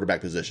starting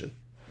quarterback position?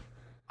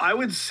 I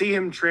would see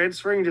him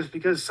transferring just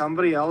because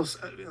somebody else,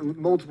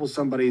 multiple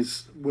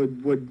somebodies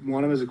would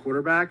want him as a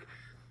quarterback,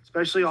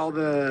 especially all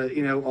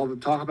the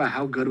talk about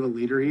how good of a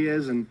leader he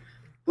is. And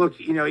look,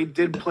 he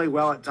did play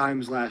well at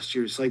times last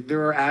year. So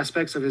there are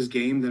aspects of his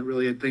game that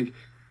really I think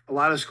a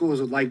lot of schools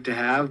would like to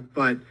have.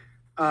 But,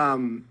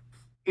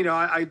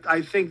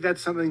 I think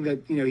that's something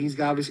that, he's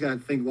obviously got to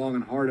think long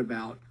and hard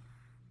about.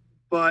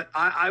 But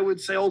I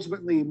would say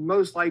ultimately,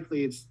 most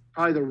likely it's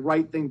probably the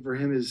right thing for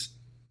him is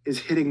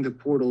hitting the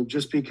portal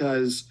just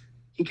because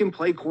he can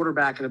play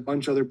quarterback at a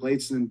bunch of other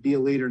places and be a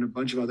leader in a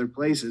bunch of other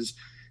places.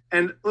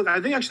 And look,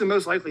 I think actually the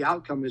most likely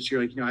outcome this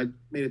year, I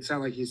made it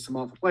sound like he's some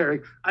awful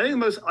player. I think the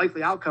most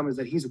likely outcome is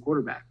that he's a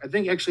quarterback. I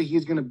think actually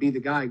he's going to be the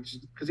guy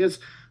because he has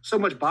so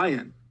much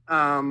buy-in,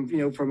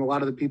 from a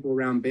lot of the people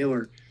around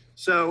Baylor.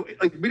 So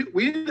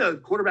we did a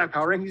quarterback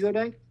power rankings the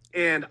other day,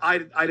 and I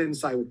didn't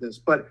side with this,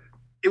 but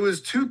it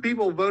was two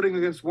people voting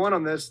against one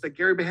on this, that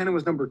Gary Bohannon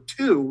was number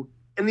 2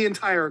 in the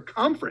entire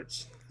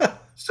conference.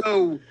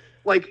 So,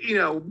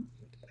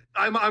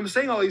 I'm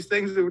saying all these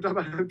things that we're talking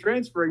about him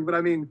transferring, but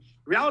I mean,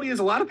 reality is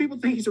a lot of people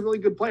think he's a really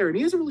good player, and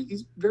he's a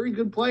very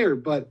good player.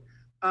 But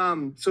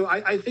so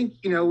I think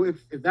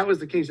if that was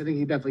the case, I think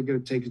he'd definitely go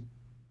take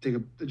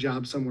a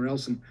job somewhere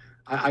else, and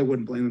I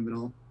wouldn't blame him at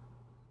all.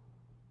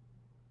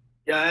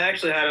 Yeah, I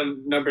actually had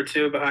him number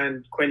 2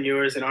 behind Quinn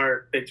Ewers in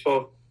our Big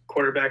 12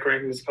 quarterback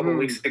rankings a couple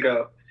weeks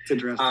ago. It's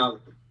interesting,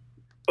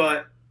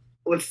 but.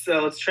 Let's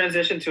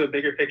transition to a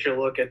bigger picture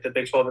look at the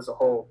Big 12 as a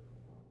whole.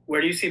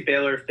 Where do you see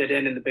Baylor fit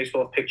in the Big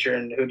 12 picture,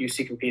 and who do you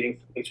see competing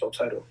for the Big 12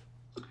 title?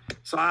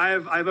 So I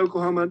have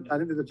Oklahoma. I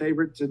think they're the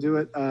favorite to do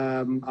it.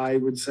 I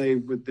would say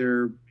with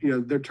their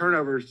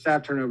turnover,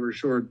 staff turnover,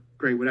 sure,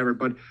 great, whatever.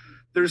 But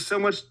there's so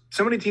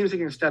many teams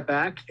taking a step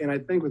back, and I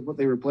think with what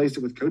they replaced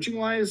it with coaching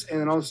wise, and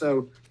then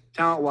also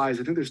talent wise,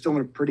 I think they're still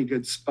in a pretty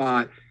good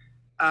spot.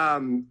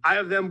 I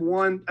have them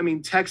one. I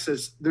mean,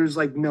 Texas, there's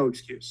no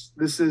excuse.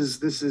 This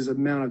is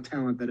amount of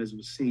talent that is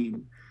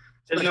seen.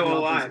 There's no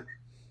O-line.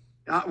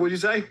 What'd you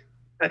say?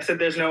 I said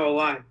there's no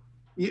O-line.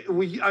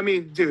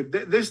 Dude,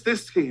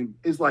 this team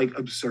is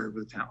absurd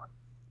with talent.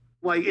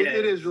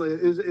 It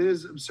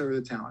is absurd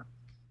with talent.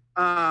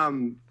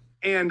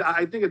 And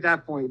I think at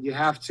that point you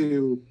have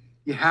to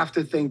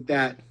think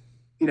that,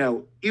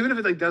 even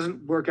if it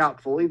doesn't work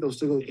out fully, they'll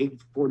still go 8-4,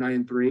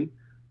 9-3.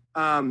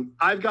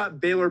 I've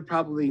got Baylor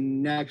probably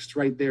next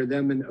right there,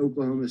 them and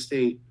Oklahoma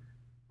State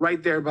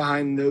right there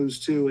behind those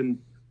two. And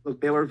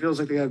look, Baylor feels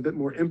like they got a bit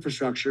more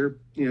infrastructure,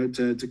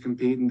 to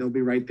compete, and they'll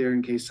be right there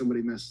in case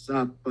somebody messes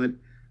up. But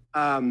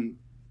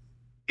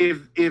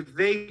if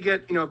they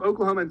get, if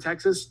Oklahoma and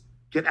Texas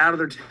get out of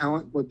their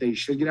talent, what they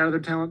should get out of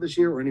their talent this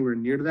year or anywhere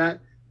near to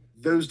that,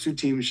 those two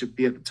teams should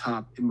be at the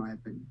top, in my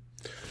opinion.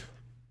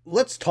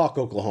 let's talk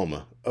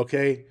Oklahoma,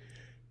 okay?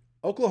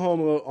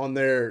 Oklahoma on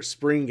their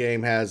spring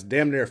game has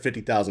damn near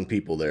 50,000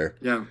 people there.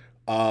 Yeah.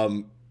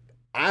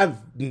 I've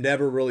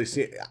never really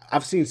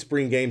I've seen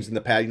spring games in the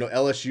past.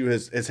 LSU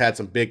has had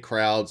some big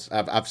crowds.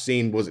 I've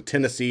seen, was it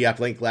Tennessee, I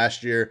think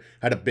last year,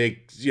 had a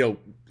big,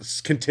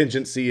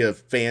 contingency of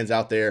fans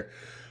out there.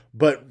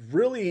 But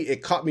really,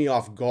 it caught me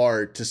off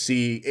guard to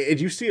see, and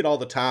you see it all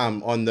the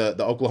time on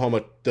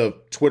the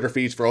Twitter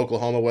feeds for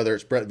Oklahoma, whether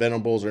it's Brett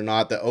Venables or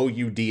not, the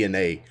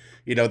OUDNA.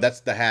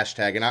 That's the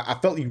hashtag. And I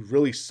felt you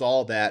really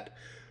saw that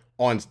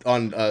on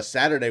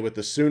Saturday with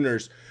the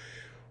Sooners.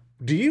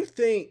 Do you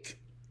think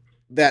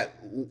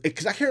that,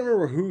 because I can't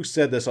remember who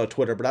said this on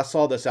Twitter, but I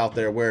saw this out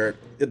there where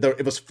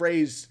it was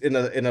phrased in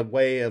a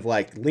way of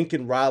like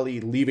Lincoln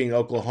Riley leaving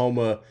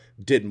Oklahoma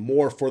did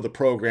more for the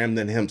program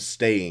than him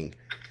staying.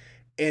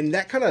 And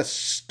that kind of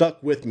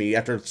stuck with me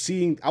after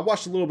I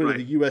watched a little bit of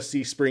the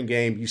USC spring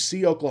game. You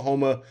see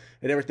Oklahoma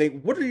and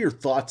everything. What are your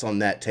thoughts on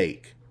that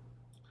take?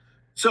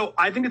 So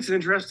I think it's an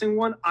interesting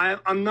one.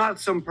 I'm not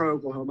some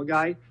pro-Oklahoma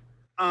guy.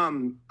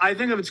 I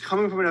think if it's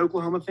coming from an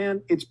Oklahoma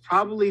fan, it's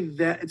probably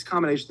that it's a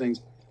combination of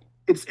things.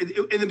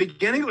 In the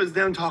beginning, it was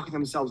them talking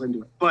themselves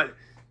into it. But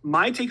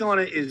my take on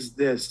it is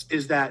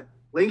that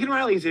Lincoln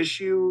Riley's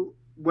issue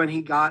when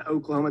he got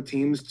Oklahoma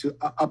teams to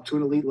up to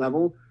an elite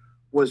level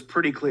was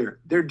pretty clear.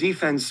 Their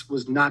defense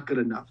was not good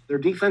enough. Their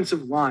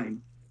defensive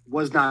line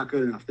was not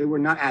good enough. They were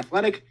not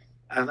athletic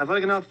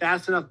enough,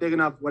 fast enough, big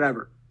enough,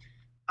 whatever.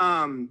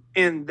 And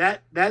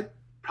that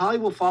probably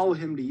will follow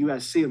him to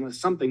USC unless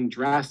something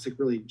drastic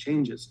really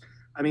changes.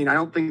 I mean, I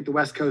don't think the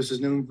West Coast is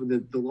known for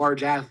the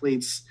large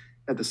athletes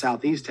that the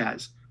Southeast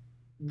has.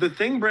 The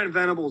thing Brent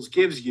Venables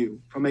gives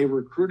you from a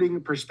recruiting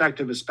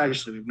perspective,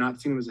 especially, we've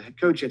not seen him as a head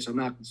coach yet, so I'm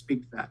not going to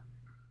speak to that.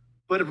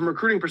 But from a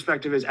recruiting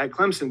perspective is at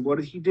Clemson, what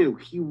did he do?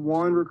 He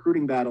won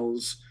recruiting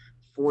battles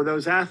for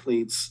those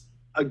athletes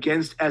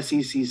against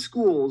SEC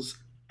schools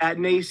at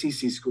an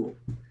ACC school.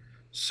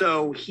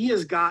 So he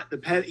has got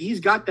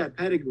he's got that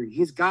pedigree.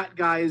 He's got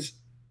guys,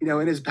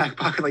 in his back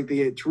pocket, like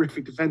the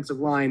terrific defensive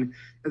line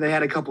that they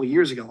had a couple of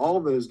years ago. All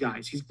of those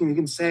guys. You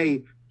can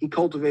say he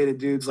cultivated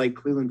dudes like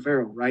Cleveland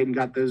Farrell, right? And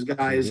got those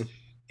guys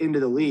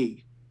into the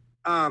league.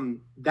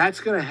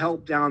 That's going to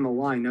help down the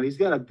line. Now he's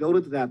got to build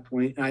it to that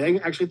point. And I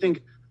actually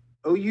think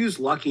OU's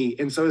lucky,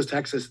 and so is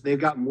Texas. They've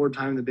got more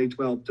time in the Big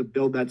 12 to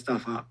build that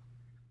stuff up,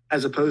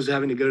 as opposed to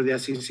having to go to the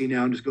SEC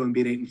now and just go and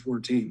be an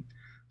 8-14.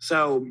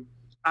 So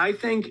I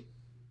think,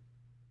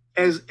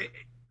 as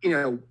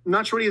I'm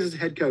not sure what he is as a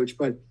head coach,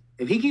 but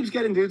if he keeps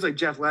getting dudes like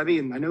Jeff Levy,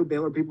 and I know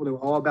Baylor people know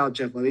all about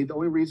Jeff Levy, the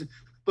only reason,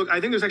 look, I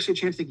think there's actually a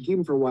chance they can keep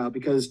him for a while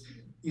because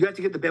you have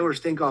to get the Baylor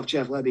stink off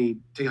Jeff Levy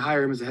to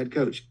hire him as a head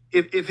coach.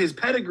 If his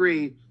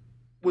pedigree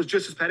was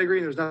just his pedigree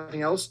and there's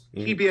nothing else,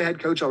 he'd be a head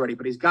coach already,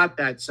 but he's got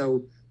that.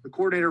 So the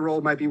coordinator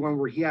role might be one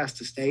where he has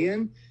to stay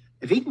in.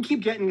 If he can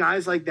keep getting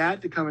guys like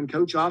that to come and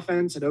coach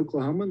offense at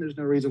Oklahoma, and there's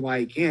no reason why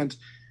he can't,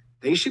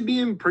 they should be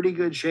in pretty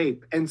good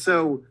shape. And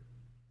so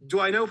do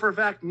I know for a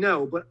fact?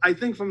 No, but I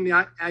think from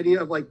the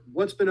idea of like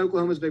what's been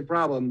Oklahoma's big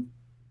problem,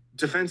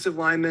 defensive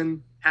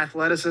linemen,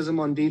 athleticism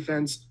on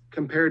defense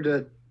compared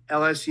to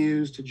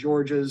LSU's, to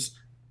Georgia's,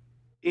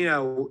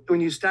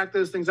 when you stack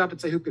those things up and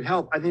say who could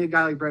help, I think a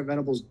guy like Brent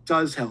Venables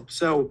does help.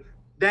 So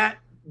that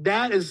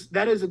is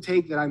a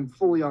take that I'm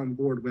fully on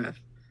board with.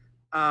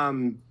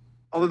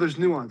 Although there's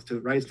nuance to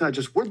it, right? It's not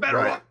just we're better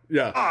off.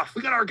 Yeah. Off.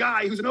 We got our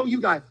guy who's an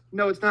OU guy.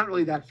 No, it's not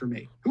really that for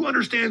me. Who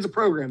understands the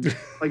program?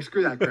 Like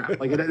screw that crap.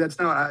 Like that's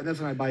not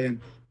I buy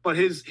in. But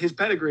his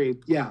pedigree,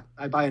 yeah,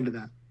 I buy into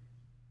that.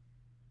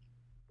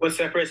 What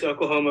separates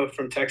Oklahoma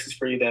from Texas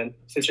for you then?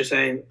 Since you're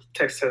saying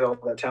Texas has all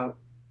that talent.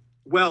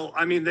 Well,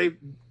 I mean,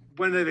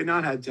 when have they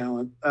not had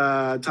talent?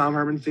 Tom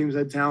Herman's teams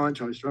had talent.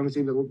 Charlie Strong's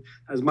team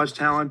has much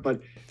talent, but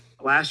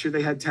last year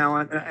they had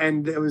talent,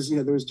 and it was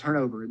there was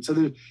turnover, and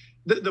so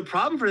the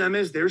problem for them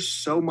is there's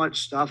so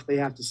much stuff they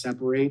have to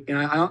separate. And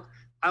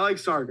I like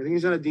Sark. I think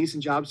he's done a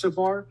decent job so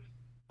far.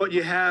 But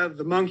you have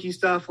the monkey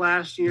stuff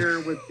last year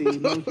with the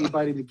monkey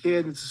biting the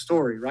kid. It's a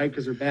story, right?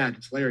 Because they're bad.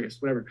 It's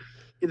hilarious. Whatever.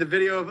 The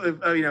video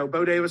of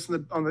Bo Davis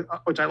on the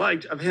which I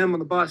liked, of him on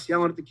the bus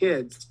yelling at the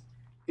kids.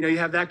 You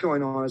have that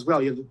going on as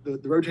well. You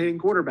have the rotating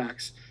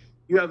quarterbacks.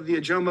 You have the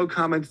Ajomo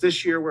comments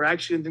this year where I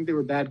actually didn't think they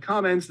were bad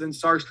comments. Then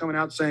Sark's coming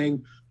out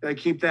saying that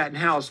keep that in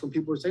house when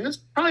people were saying that's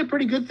probably a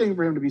pretty good thing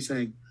for him to be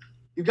saying.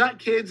 You've got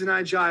kids in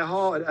Ajay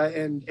Hall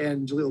and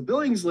Jaleel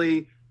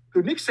Billingsley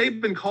who Nick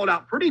Saban called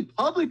out pretty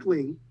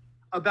publicly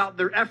about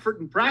their effort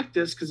in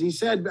practice because he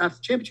said after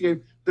the championship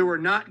game there were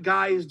not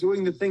guys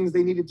doing the things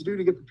they needed to do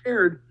to get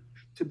prepared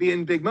to be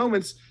in big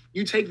moments.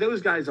 You take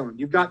those guys on.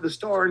 You've got the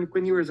star and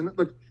Quinn Ewers. And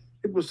look,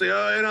 people say,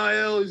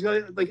 NIL, he's got,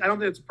 I don't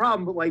think it's a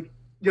problem, but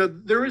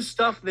there is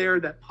stuff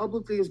there that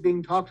publicly is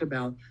being talked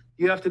about.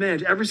 You have to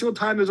manage. Every single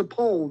time there's a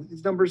poll,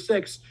 it's number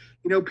 6,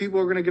 people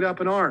are going to get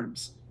up in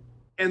arms.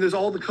 And there's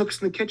all the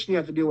cooks in the kitchen you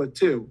have to deal with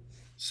too.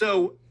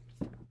 So,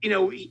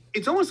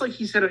 it's almost like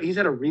he's had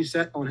a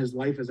reset on his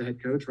life as a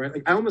head coach, right?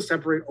 Like I almost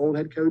separate old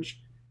head coach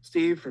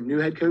Steve from new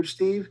head coach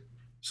Steve.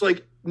 So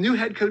new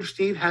head coach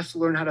Steve has to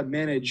learn how to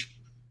manage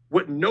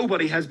what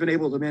nobody has been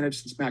able to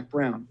manage since Mac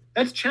Brown.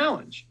 That's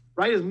challenge,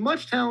 right? As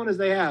much talent as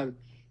they have,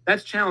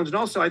 that's challenge. And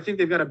also, I think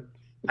they've got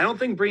I don't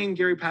think bringing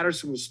Gary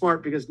Patterson was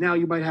smart, because now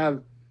you might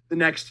have the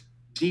next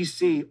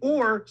DC,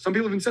 or some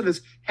people even said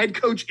this, head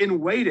coach in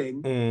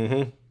waiting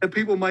that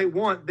people might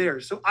want there.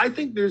 So I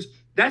think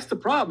that's the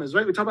problem is,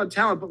 right? We talk about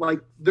talent, but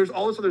like there's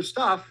all this other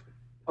stuff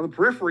on the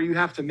periphery you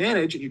have to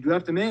manage, and you do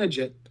have to manage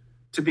it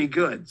to be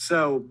good.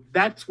 So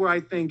that's where I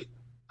think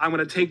I'm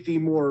going to take the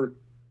more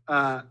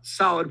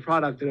solid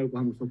product in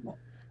Oklahoma football.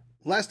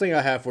 Last thing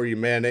I have for you,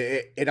 man,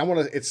 and I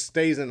want to, it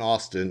stays in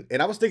Austin.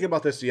 And I was thinking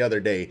about this the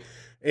other day,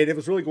 and it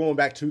was really going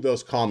back to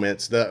those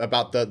comments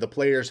about the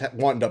players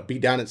wanting to be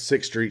down at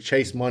 6th Street,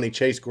 chase money,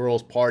 chase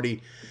girls,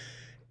 party.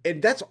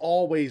 And that's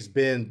always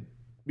been,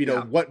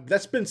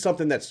 that's been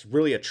something that's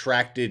really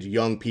attracted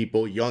young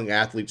people, young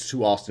athletes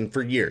to Austin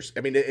for years.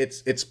 I mean,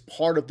 it's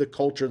part of the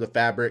culture, the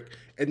fabric,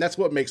 and that's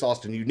what makes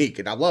Austin unique,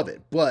 and I love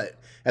it. But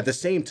at the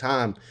same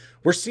time,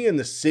 we're seeing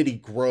the city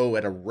grow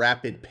at a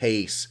rapid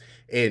pace,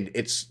 and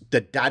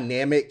the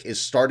dynamic is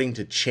starting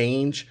to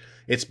change.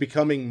 It's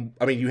becoming,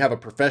 you have a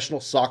professional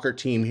soccer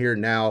team here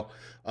now.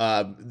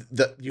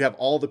 You have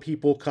all the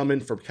people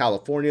coming from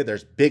California.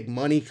 There's big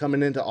money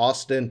coming into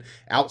Austin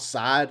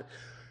outside.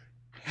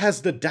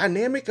 Has the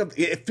dynamic of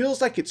it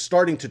feels like it's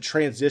starting to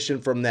transition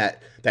from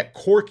that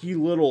quirky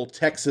little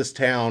Texas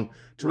town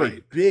to a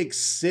big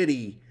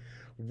city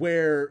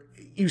where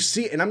you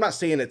see, and I'm not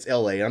saying it's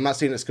LA, I'm not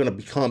saying it's going to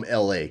become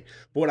LA,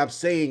 but what I'm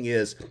saying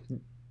is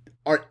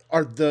are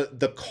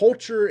the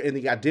culture and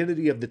the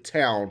identity of the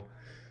town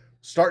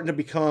starting to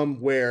become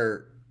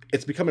where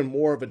it's becoming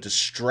more of a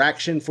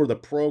distraction for the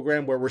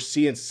program, where we're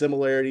seeing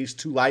similarities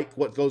to like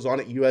what goes on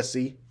at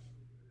USC?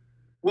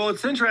 Well,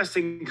 it's an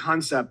interesting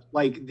concept,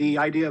 like the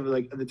idea of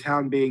like the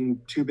town being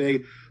too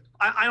big.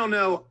 I don't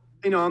know.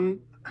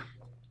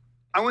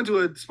 I went to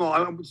a small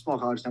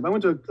college town. I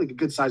went to a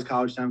good sized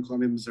college town,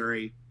 Columbia,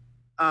 Missouri.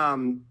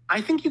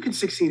 I think you can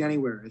succeed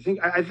anywhere.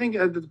 I think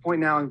at the point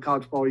now in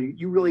college football,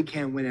 you really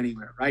can win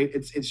anywhere, right?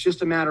 It's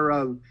just a matter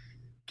of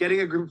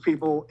getting a group of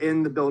people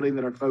in the building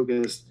that are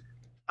focused.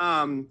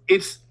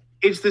 It's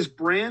this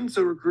brand,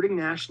 so recruiting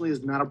nationally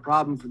is not a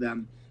problem for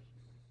them.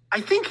 I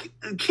think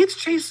kids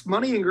chase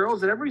money and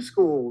girls at every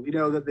school,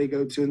 that they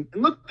go to. And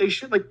look, they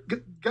should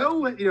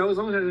go, as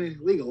long as it's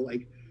illegal,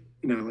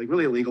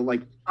 really illegal.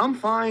 Like, I'm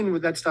fine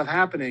with that stuff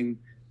happening.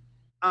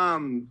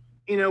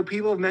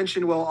 People have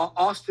mentioned, well,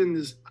 Austin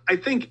is, I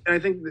think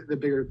the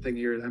bigger thing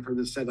here, I've heard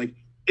this said, like,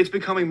 it's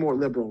becoming more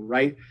liberal,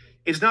 right?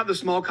 It's not the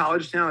small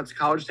college town, it's a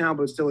college town,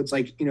 but still it's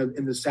like,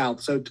 in the South.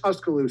 So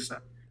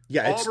Tuscaloosa.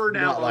 Yeah, Auburn,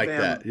 it's not Alabama, like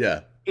that. Yeah.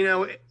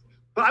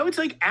 But I would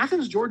say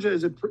Athens, Georgia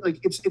is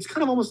it's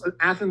kind of almost an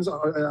Athens,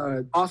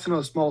 Austin on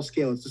a small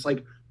scale. It's just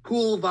like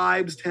cool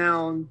vibes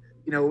town,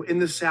 in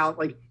the South.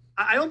 Like,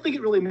 I don't think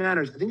it really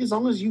matters. I think as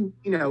long as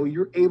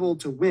you're able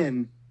to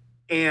win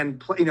and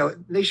play,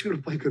 they should be able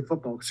to play good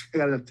football because they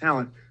got enough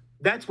talent.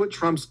 That's what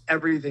trumps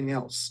everything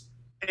else.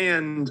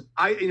 And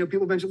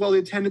people mention, well, the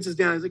attendance is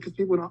down. It's like, because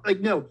people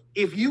don't, no,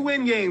 if you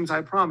win games,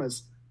 I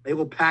promise they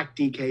will pack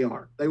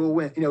DKR. They will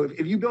win.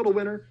 If you build a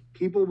winner,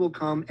 people will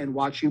come and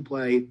watch you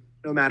play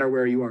no matter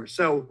where you are.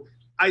 So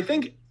I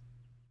think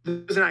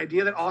there's an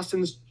idea that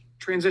Austin's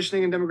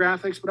transitioning in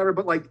demographics, whatever,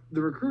 but like the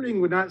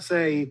recruiting would not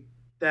say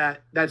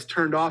that that's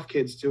turned off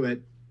kids to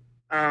it.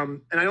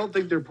 And I don't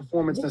think their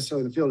performance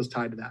necessarily in the field is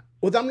tied to that.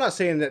 Well, I'm not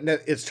saying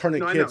that it's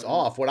turning kids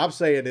off. What I'm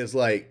saying is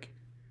like,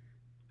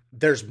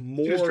 there's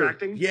more.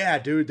 Distracting? Yeah,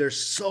 dude, there's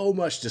so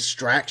much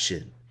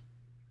distraction.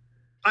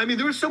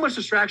 There was so much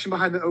distraction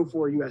behind the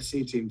 04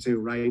 USC team too,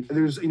 right?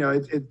 There's,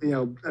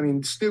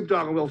 Snoop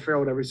Dogg and Will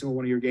Ferrell at every single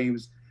one of your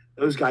games.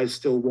 Those guys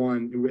still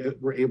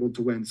were able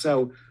to win.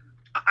 So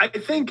I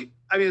think,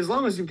 as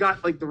long as you've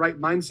got like the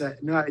right mindset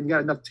and you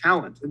got enough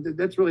talent,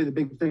 that's really the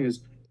big thing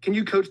is, can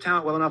you coach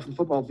talent well enough in the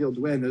football field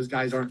to win? Those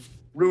guys aren't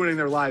ruining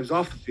their lives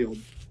off the field.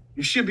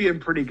 You should be in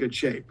pretty good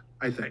shape,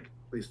 I think.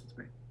 At least it's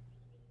me.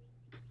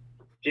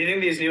 Do you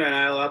think these new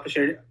NIL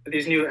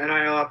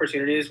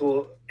opportunities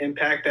will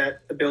impact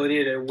that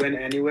ability to win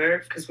anywhere?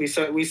 Because we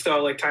saw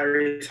like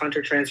Tyrese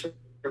Hunter transfer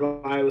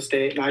from Iowa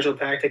State, Nigel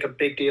Pack take a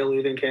big deal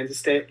leaving Kansas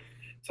State.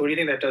 So what do you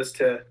think that does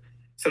to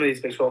some of these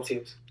Big 12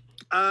 teams?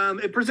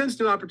 It presents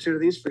new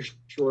opportunities for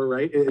sure,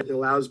 right? It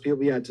allows people,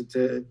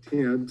 to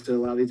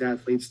allow these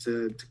athletes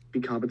to be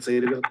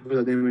compensated for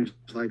an image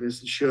like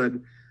this. It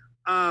should.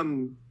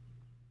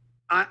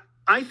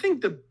 I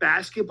think the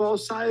basketball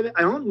side of it,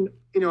 I'm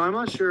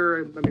not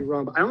sure, I might be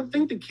wrong, but I don't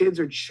think the kids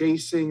are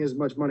chasing as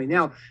much money.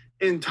 Now,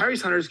 in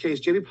Tyrese Hunter's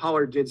case, J.B.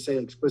 Pollard did say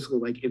explicitly,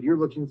 like, if you're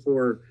looking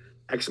for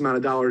X amount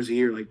of dollars a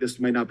year, like, this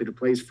might not be the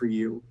place for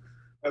you,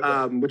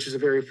 which is a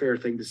very fair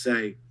thing to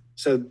say.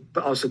 So,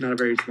 but also not a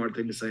very smart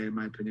thing to say, in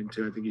my opinion,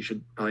 too. I think you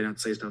should probably not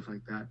say stuff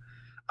like that.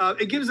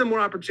 It gives them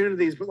more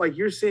opportunities, but, like,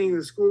 you're seeing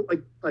the school,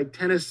 like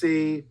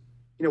Tennessee,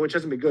 which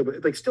hasn't been good,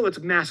 but like still, it's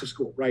a massive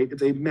school, right?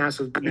 It's a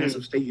massive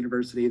state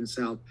university in the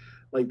South.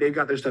 Like, they've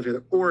got their stuff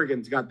together.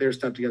 Oregon's got their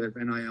stuff together for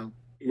NIL.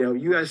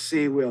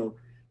 USC will.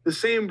 The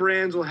same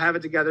brands will have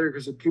it together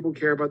because if people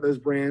care about those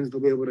brands,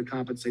 they'll be able to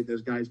compensate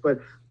those guys. But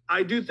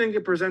I do think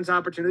it presents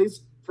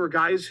opportunities for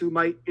guys who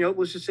might,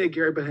 let's just say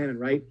Gary Bohannon,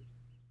 right?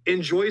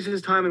 Enjoys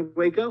his time in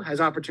Waco, has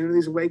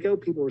opportunities in Waco.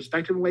 People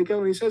respect him in Waco.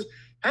 And he says,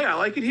 hey, I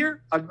like it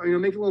here. I'm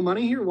making a little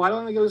money here. Why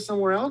don't I go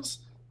somewhere else?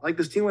 I like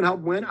this team would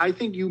help win. I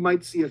think you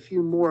might see a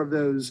few more of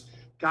those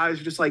guys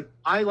who are just like,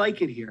 I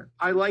like it here.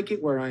 I like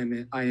it where I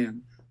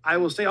am. I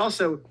will say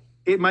also,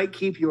 it might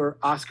keep your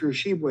Oscar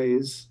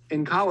Tshiebwe's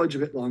in college a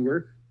bit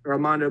longer, or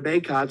Armando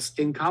Bacot's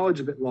in college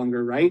a bit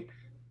longer, right?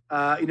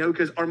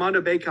 Because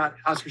Armando Bacot,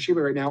 Oscar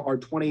Tshiebwe right now are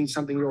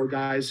 20-something-year-old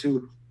guys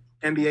who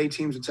NBA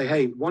teams would say,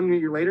 hey, 1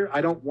 year later,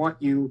 I don't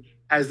want you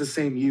as the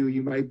same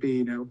you might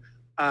be,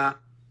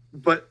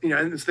 but,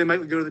 and so they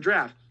might go to the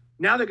draft.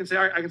 Now they can say,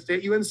 all right, I can stay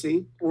at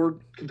UNC or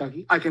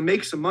Kentucky. I can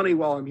make some money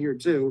while I'm here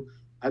too.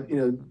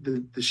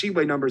 The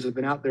Tshiebwe numbers have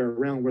been out there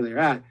around where they're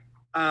at.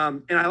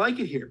 And I like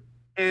it here.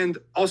 And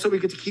also we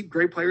get to keep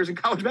great players in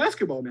college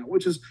basketball now,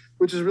 which is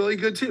really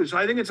good too. So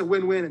I think it's a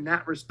win-win in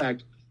that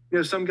respect.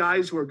 Some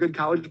guys who are good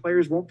college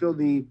players won't feel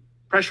the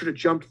pressure to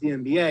jump to the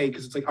NBA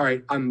because it's like, all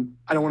right, I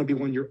don't want to be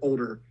 1 year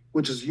older,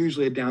 which is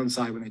usually a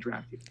downside when they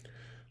draft you.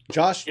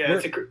 Josh,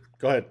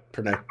 go ahead,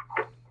 Pranay.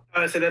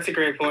 So that's a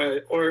great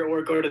point.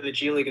 Or go to the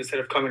G League instead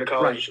of coming to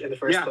college in the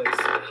first place.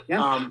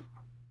 Yeah.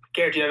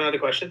 Garrett, do you have another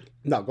question?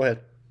 No, go ahead.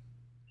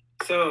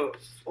 So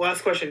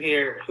last question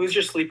here. Who's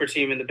your sleeper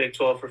team in the Big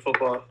 12 for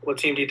football? What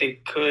team do you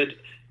think could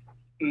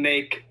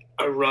make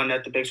a run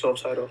at the Big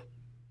 12 title?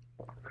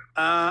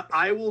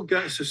 I will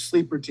go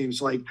sleeper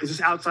teams. Like, is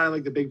this outside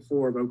like the Big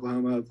Four of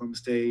Oklahoma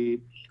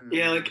State?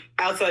 Like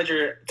outside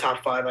your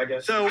top 5, I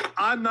guess. So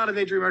I'm not an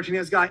Adrian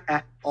Martinez guy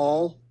at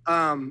all.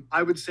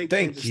 I would say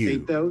Kansas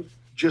State though,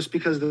 just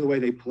because of the way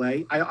they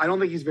play. I don't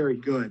think he's very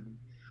good,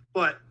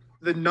 but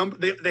the number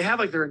they have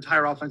like their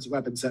entire offensive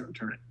weapon set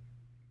returning.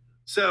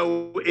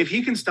 So if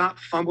he can stop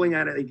fumbling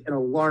at an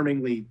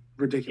alarmingly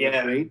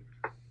ridiculous rate,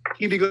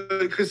 he'd be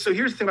good. So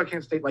here's the thing about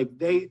Kansas State: like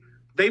they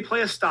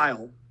play a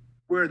style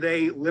where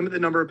they limit the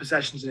number of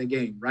possessions in a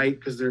game, right?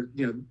 Because they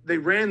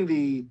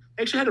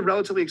actually had a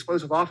relatively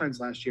explosive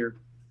offense last year,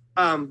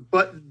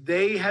 but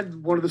they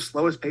had one of the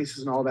slowest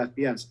paces in all of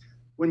FBS.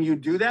 When you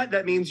do that,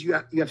 that means you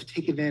have to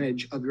take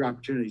advantage of your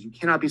opportunities. You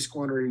cannot be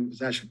squandering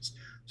possessions.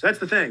 So that's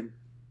the thing.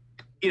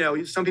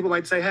 Some people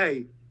might say,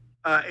 hey,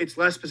 it's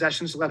less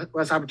possessions,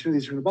 less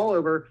opportunities to turn the ball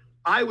over.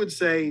 I would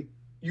say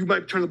you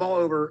might turn the ball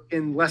over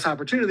in less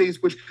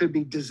opportunities, which could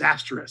be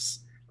disastrous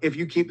if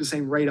you keep the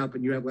same rate up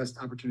and you have less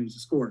opportunities to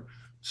score.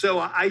 So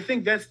I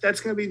think that's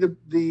going to be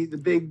the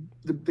big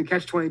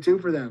catch-22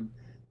 for them.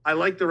 I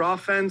like their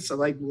offense. I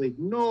like Malik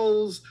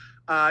Knowles.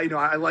 I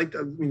like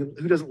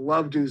who doesn't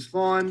love Deuce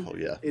Vaughn? Oh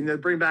yeah, and they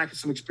bring back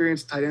some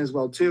experience tight end as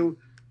well too.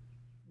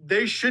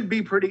 They should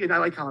be pretty. And I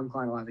like Colin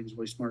Klein a lot. I think he's a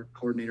really smart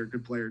coordinator,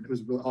 good player. He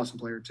was a really awesome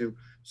player too.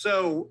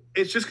 So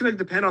it's just going to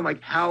depend on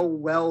like how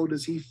well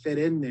does he fit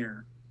in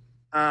there.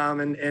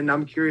 And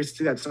I'm curious to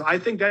see that. So I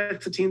think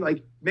that's a team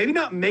like maybe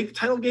not make the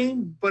title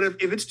game, but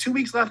if it's 2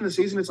 weeks left in the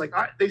season, it's like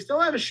all right, they still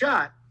have a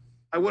shot.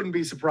 I wouldn't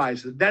be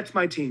surprised. That's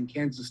my team,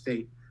 Kansas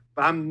State.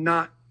 But I'm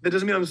not. That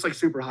doesn't mean I'm just like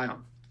super high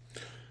on.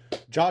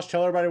 Josh,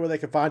 tell everybody where they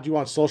can find you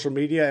on social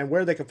media and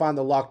where they can find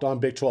the Locked On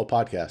Big 12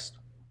 podcast.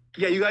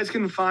 Yeah, you guys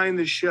can find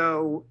the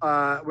show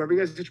wherever you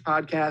guys get your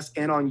podcast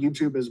and on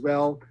YouTube as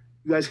well.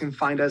 You guys can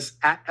find us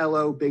at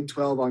LO Big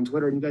 12 on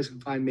Twitter, and you guys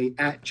can find me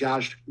at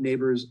Josh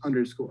Neighbors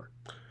 _. All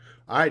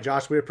right,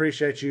 Josh, we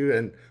appreciate you,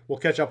 and we'll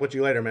catch up with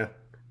you later, man.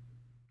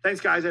 Thanks,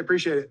 guys. I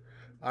appreciate it.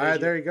 All right,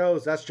 there he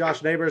goes. That's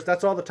Josh Neighbors.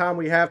 That's all the time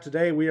we have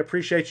today. We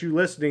appreciate you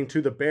listening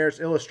to the Bears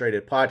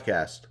Illustrated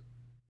podcast.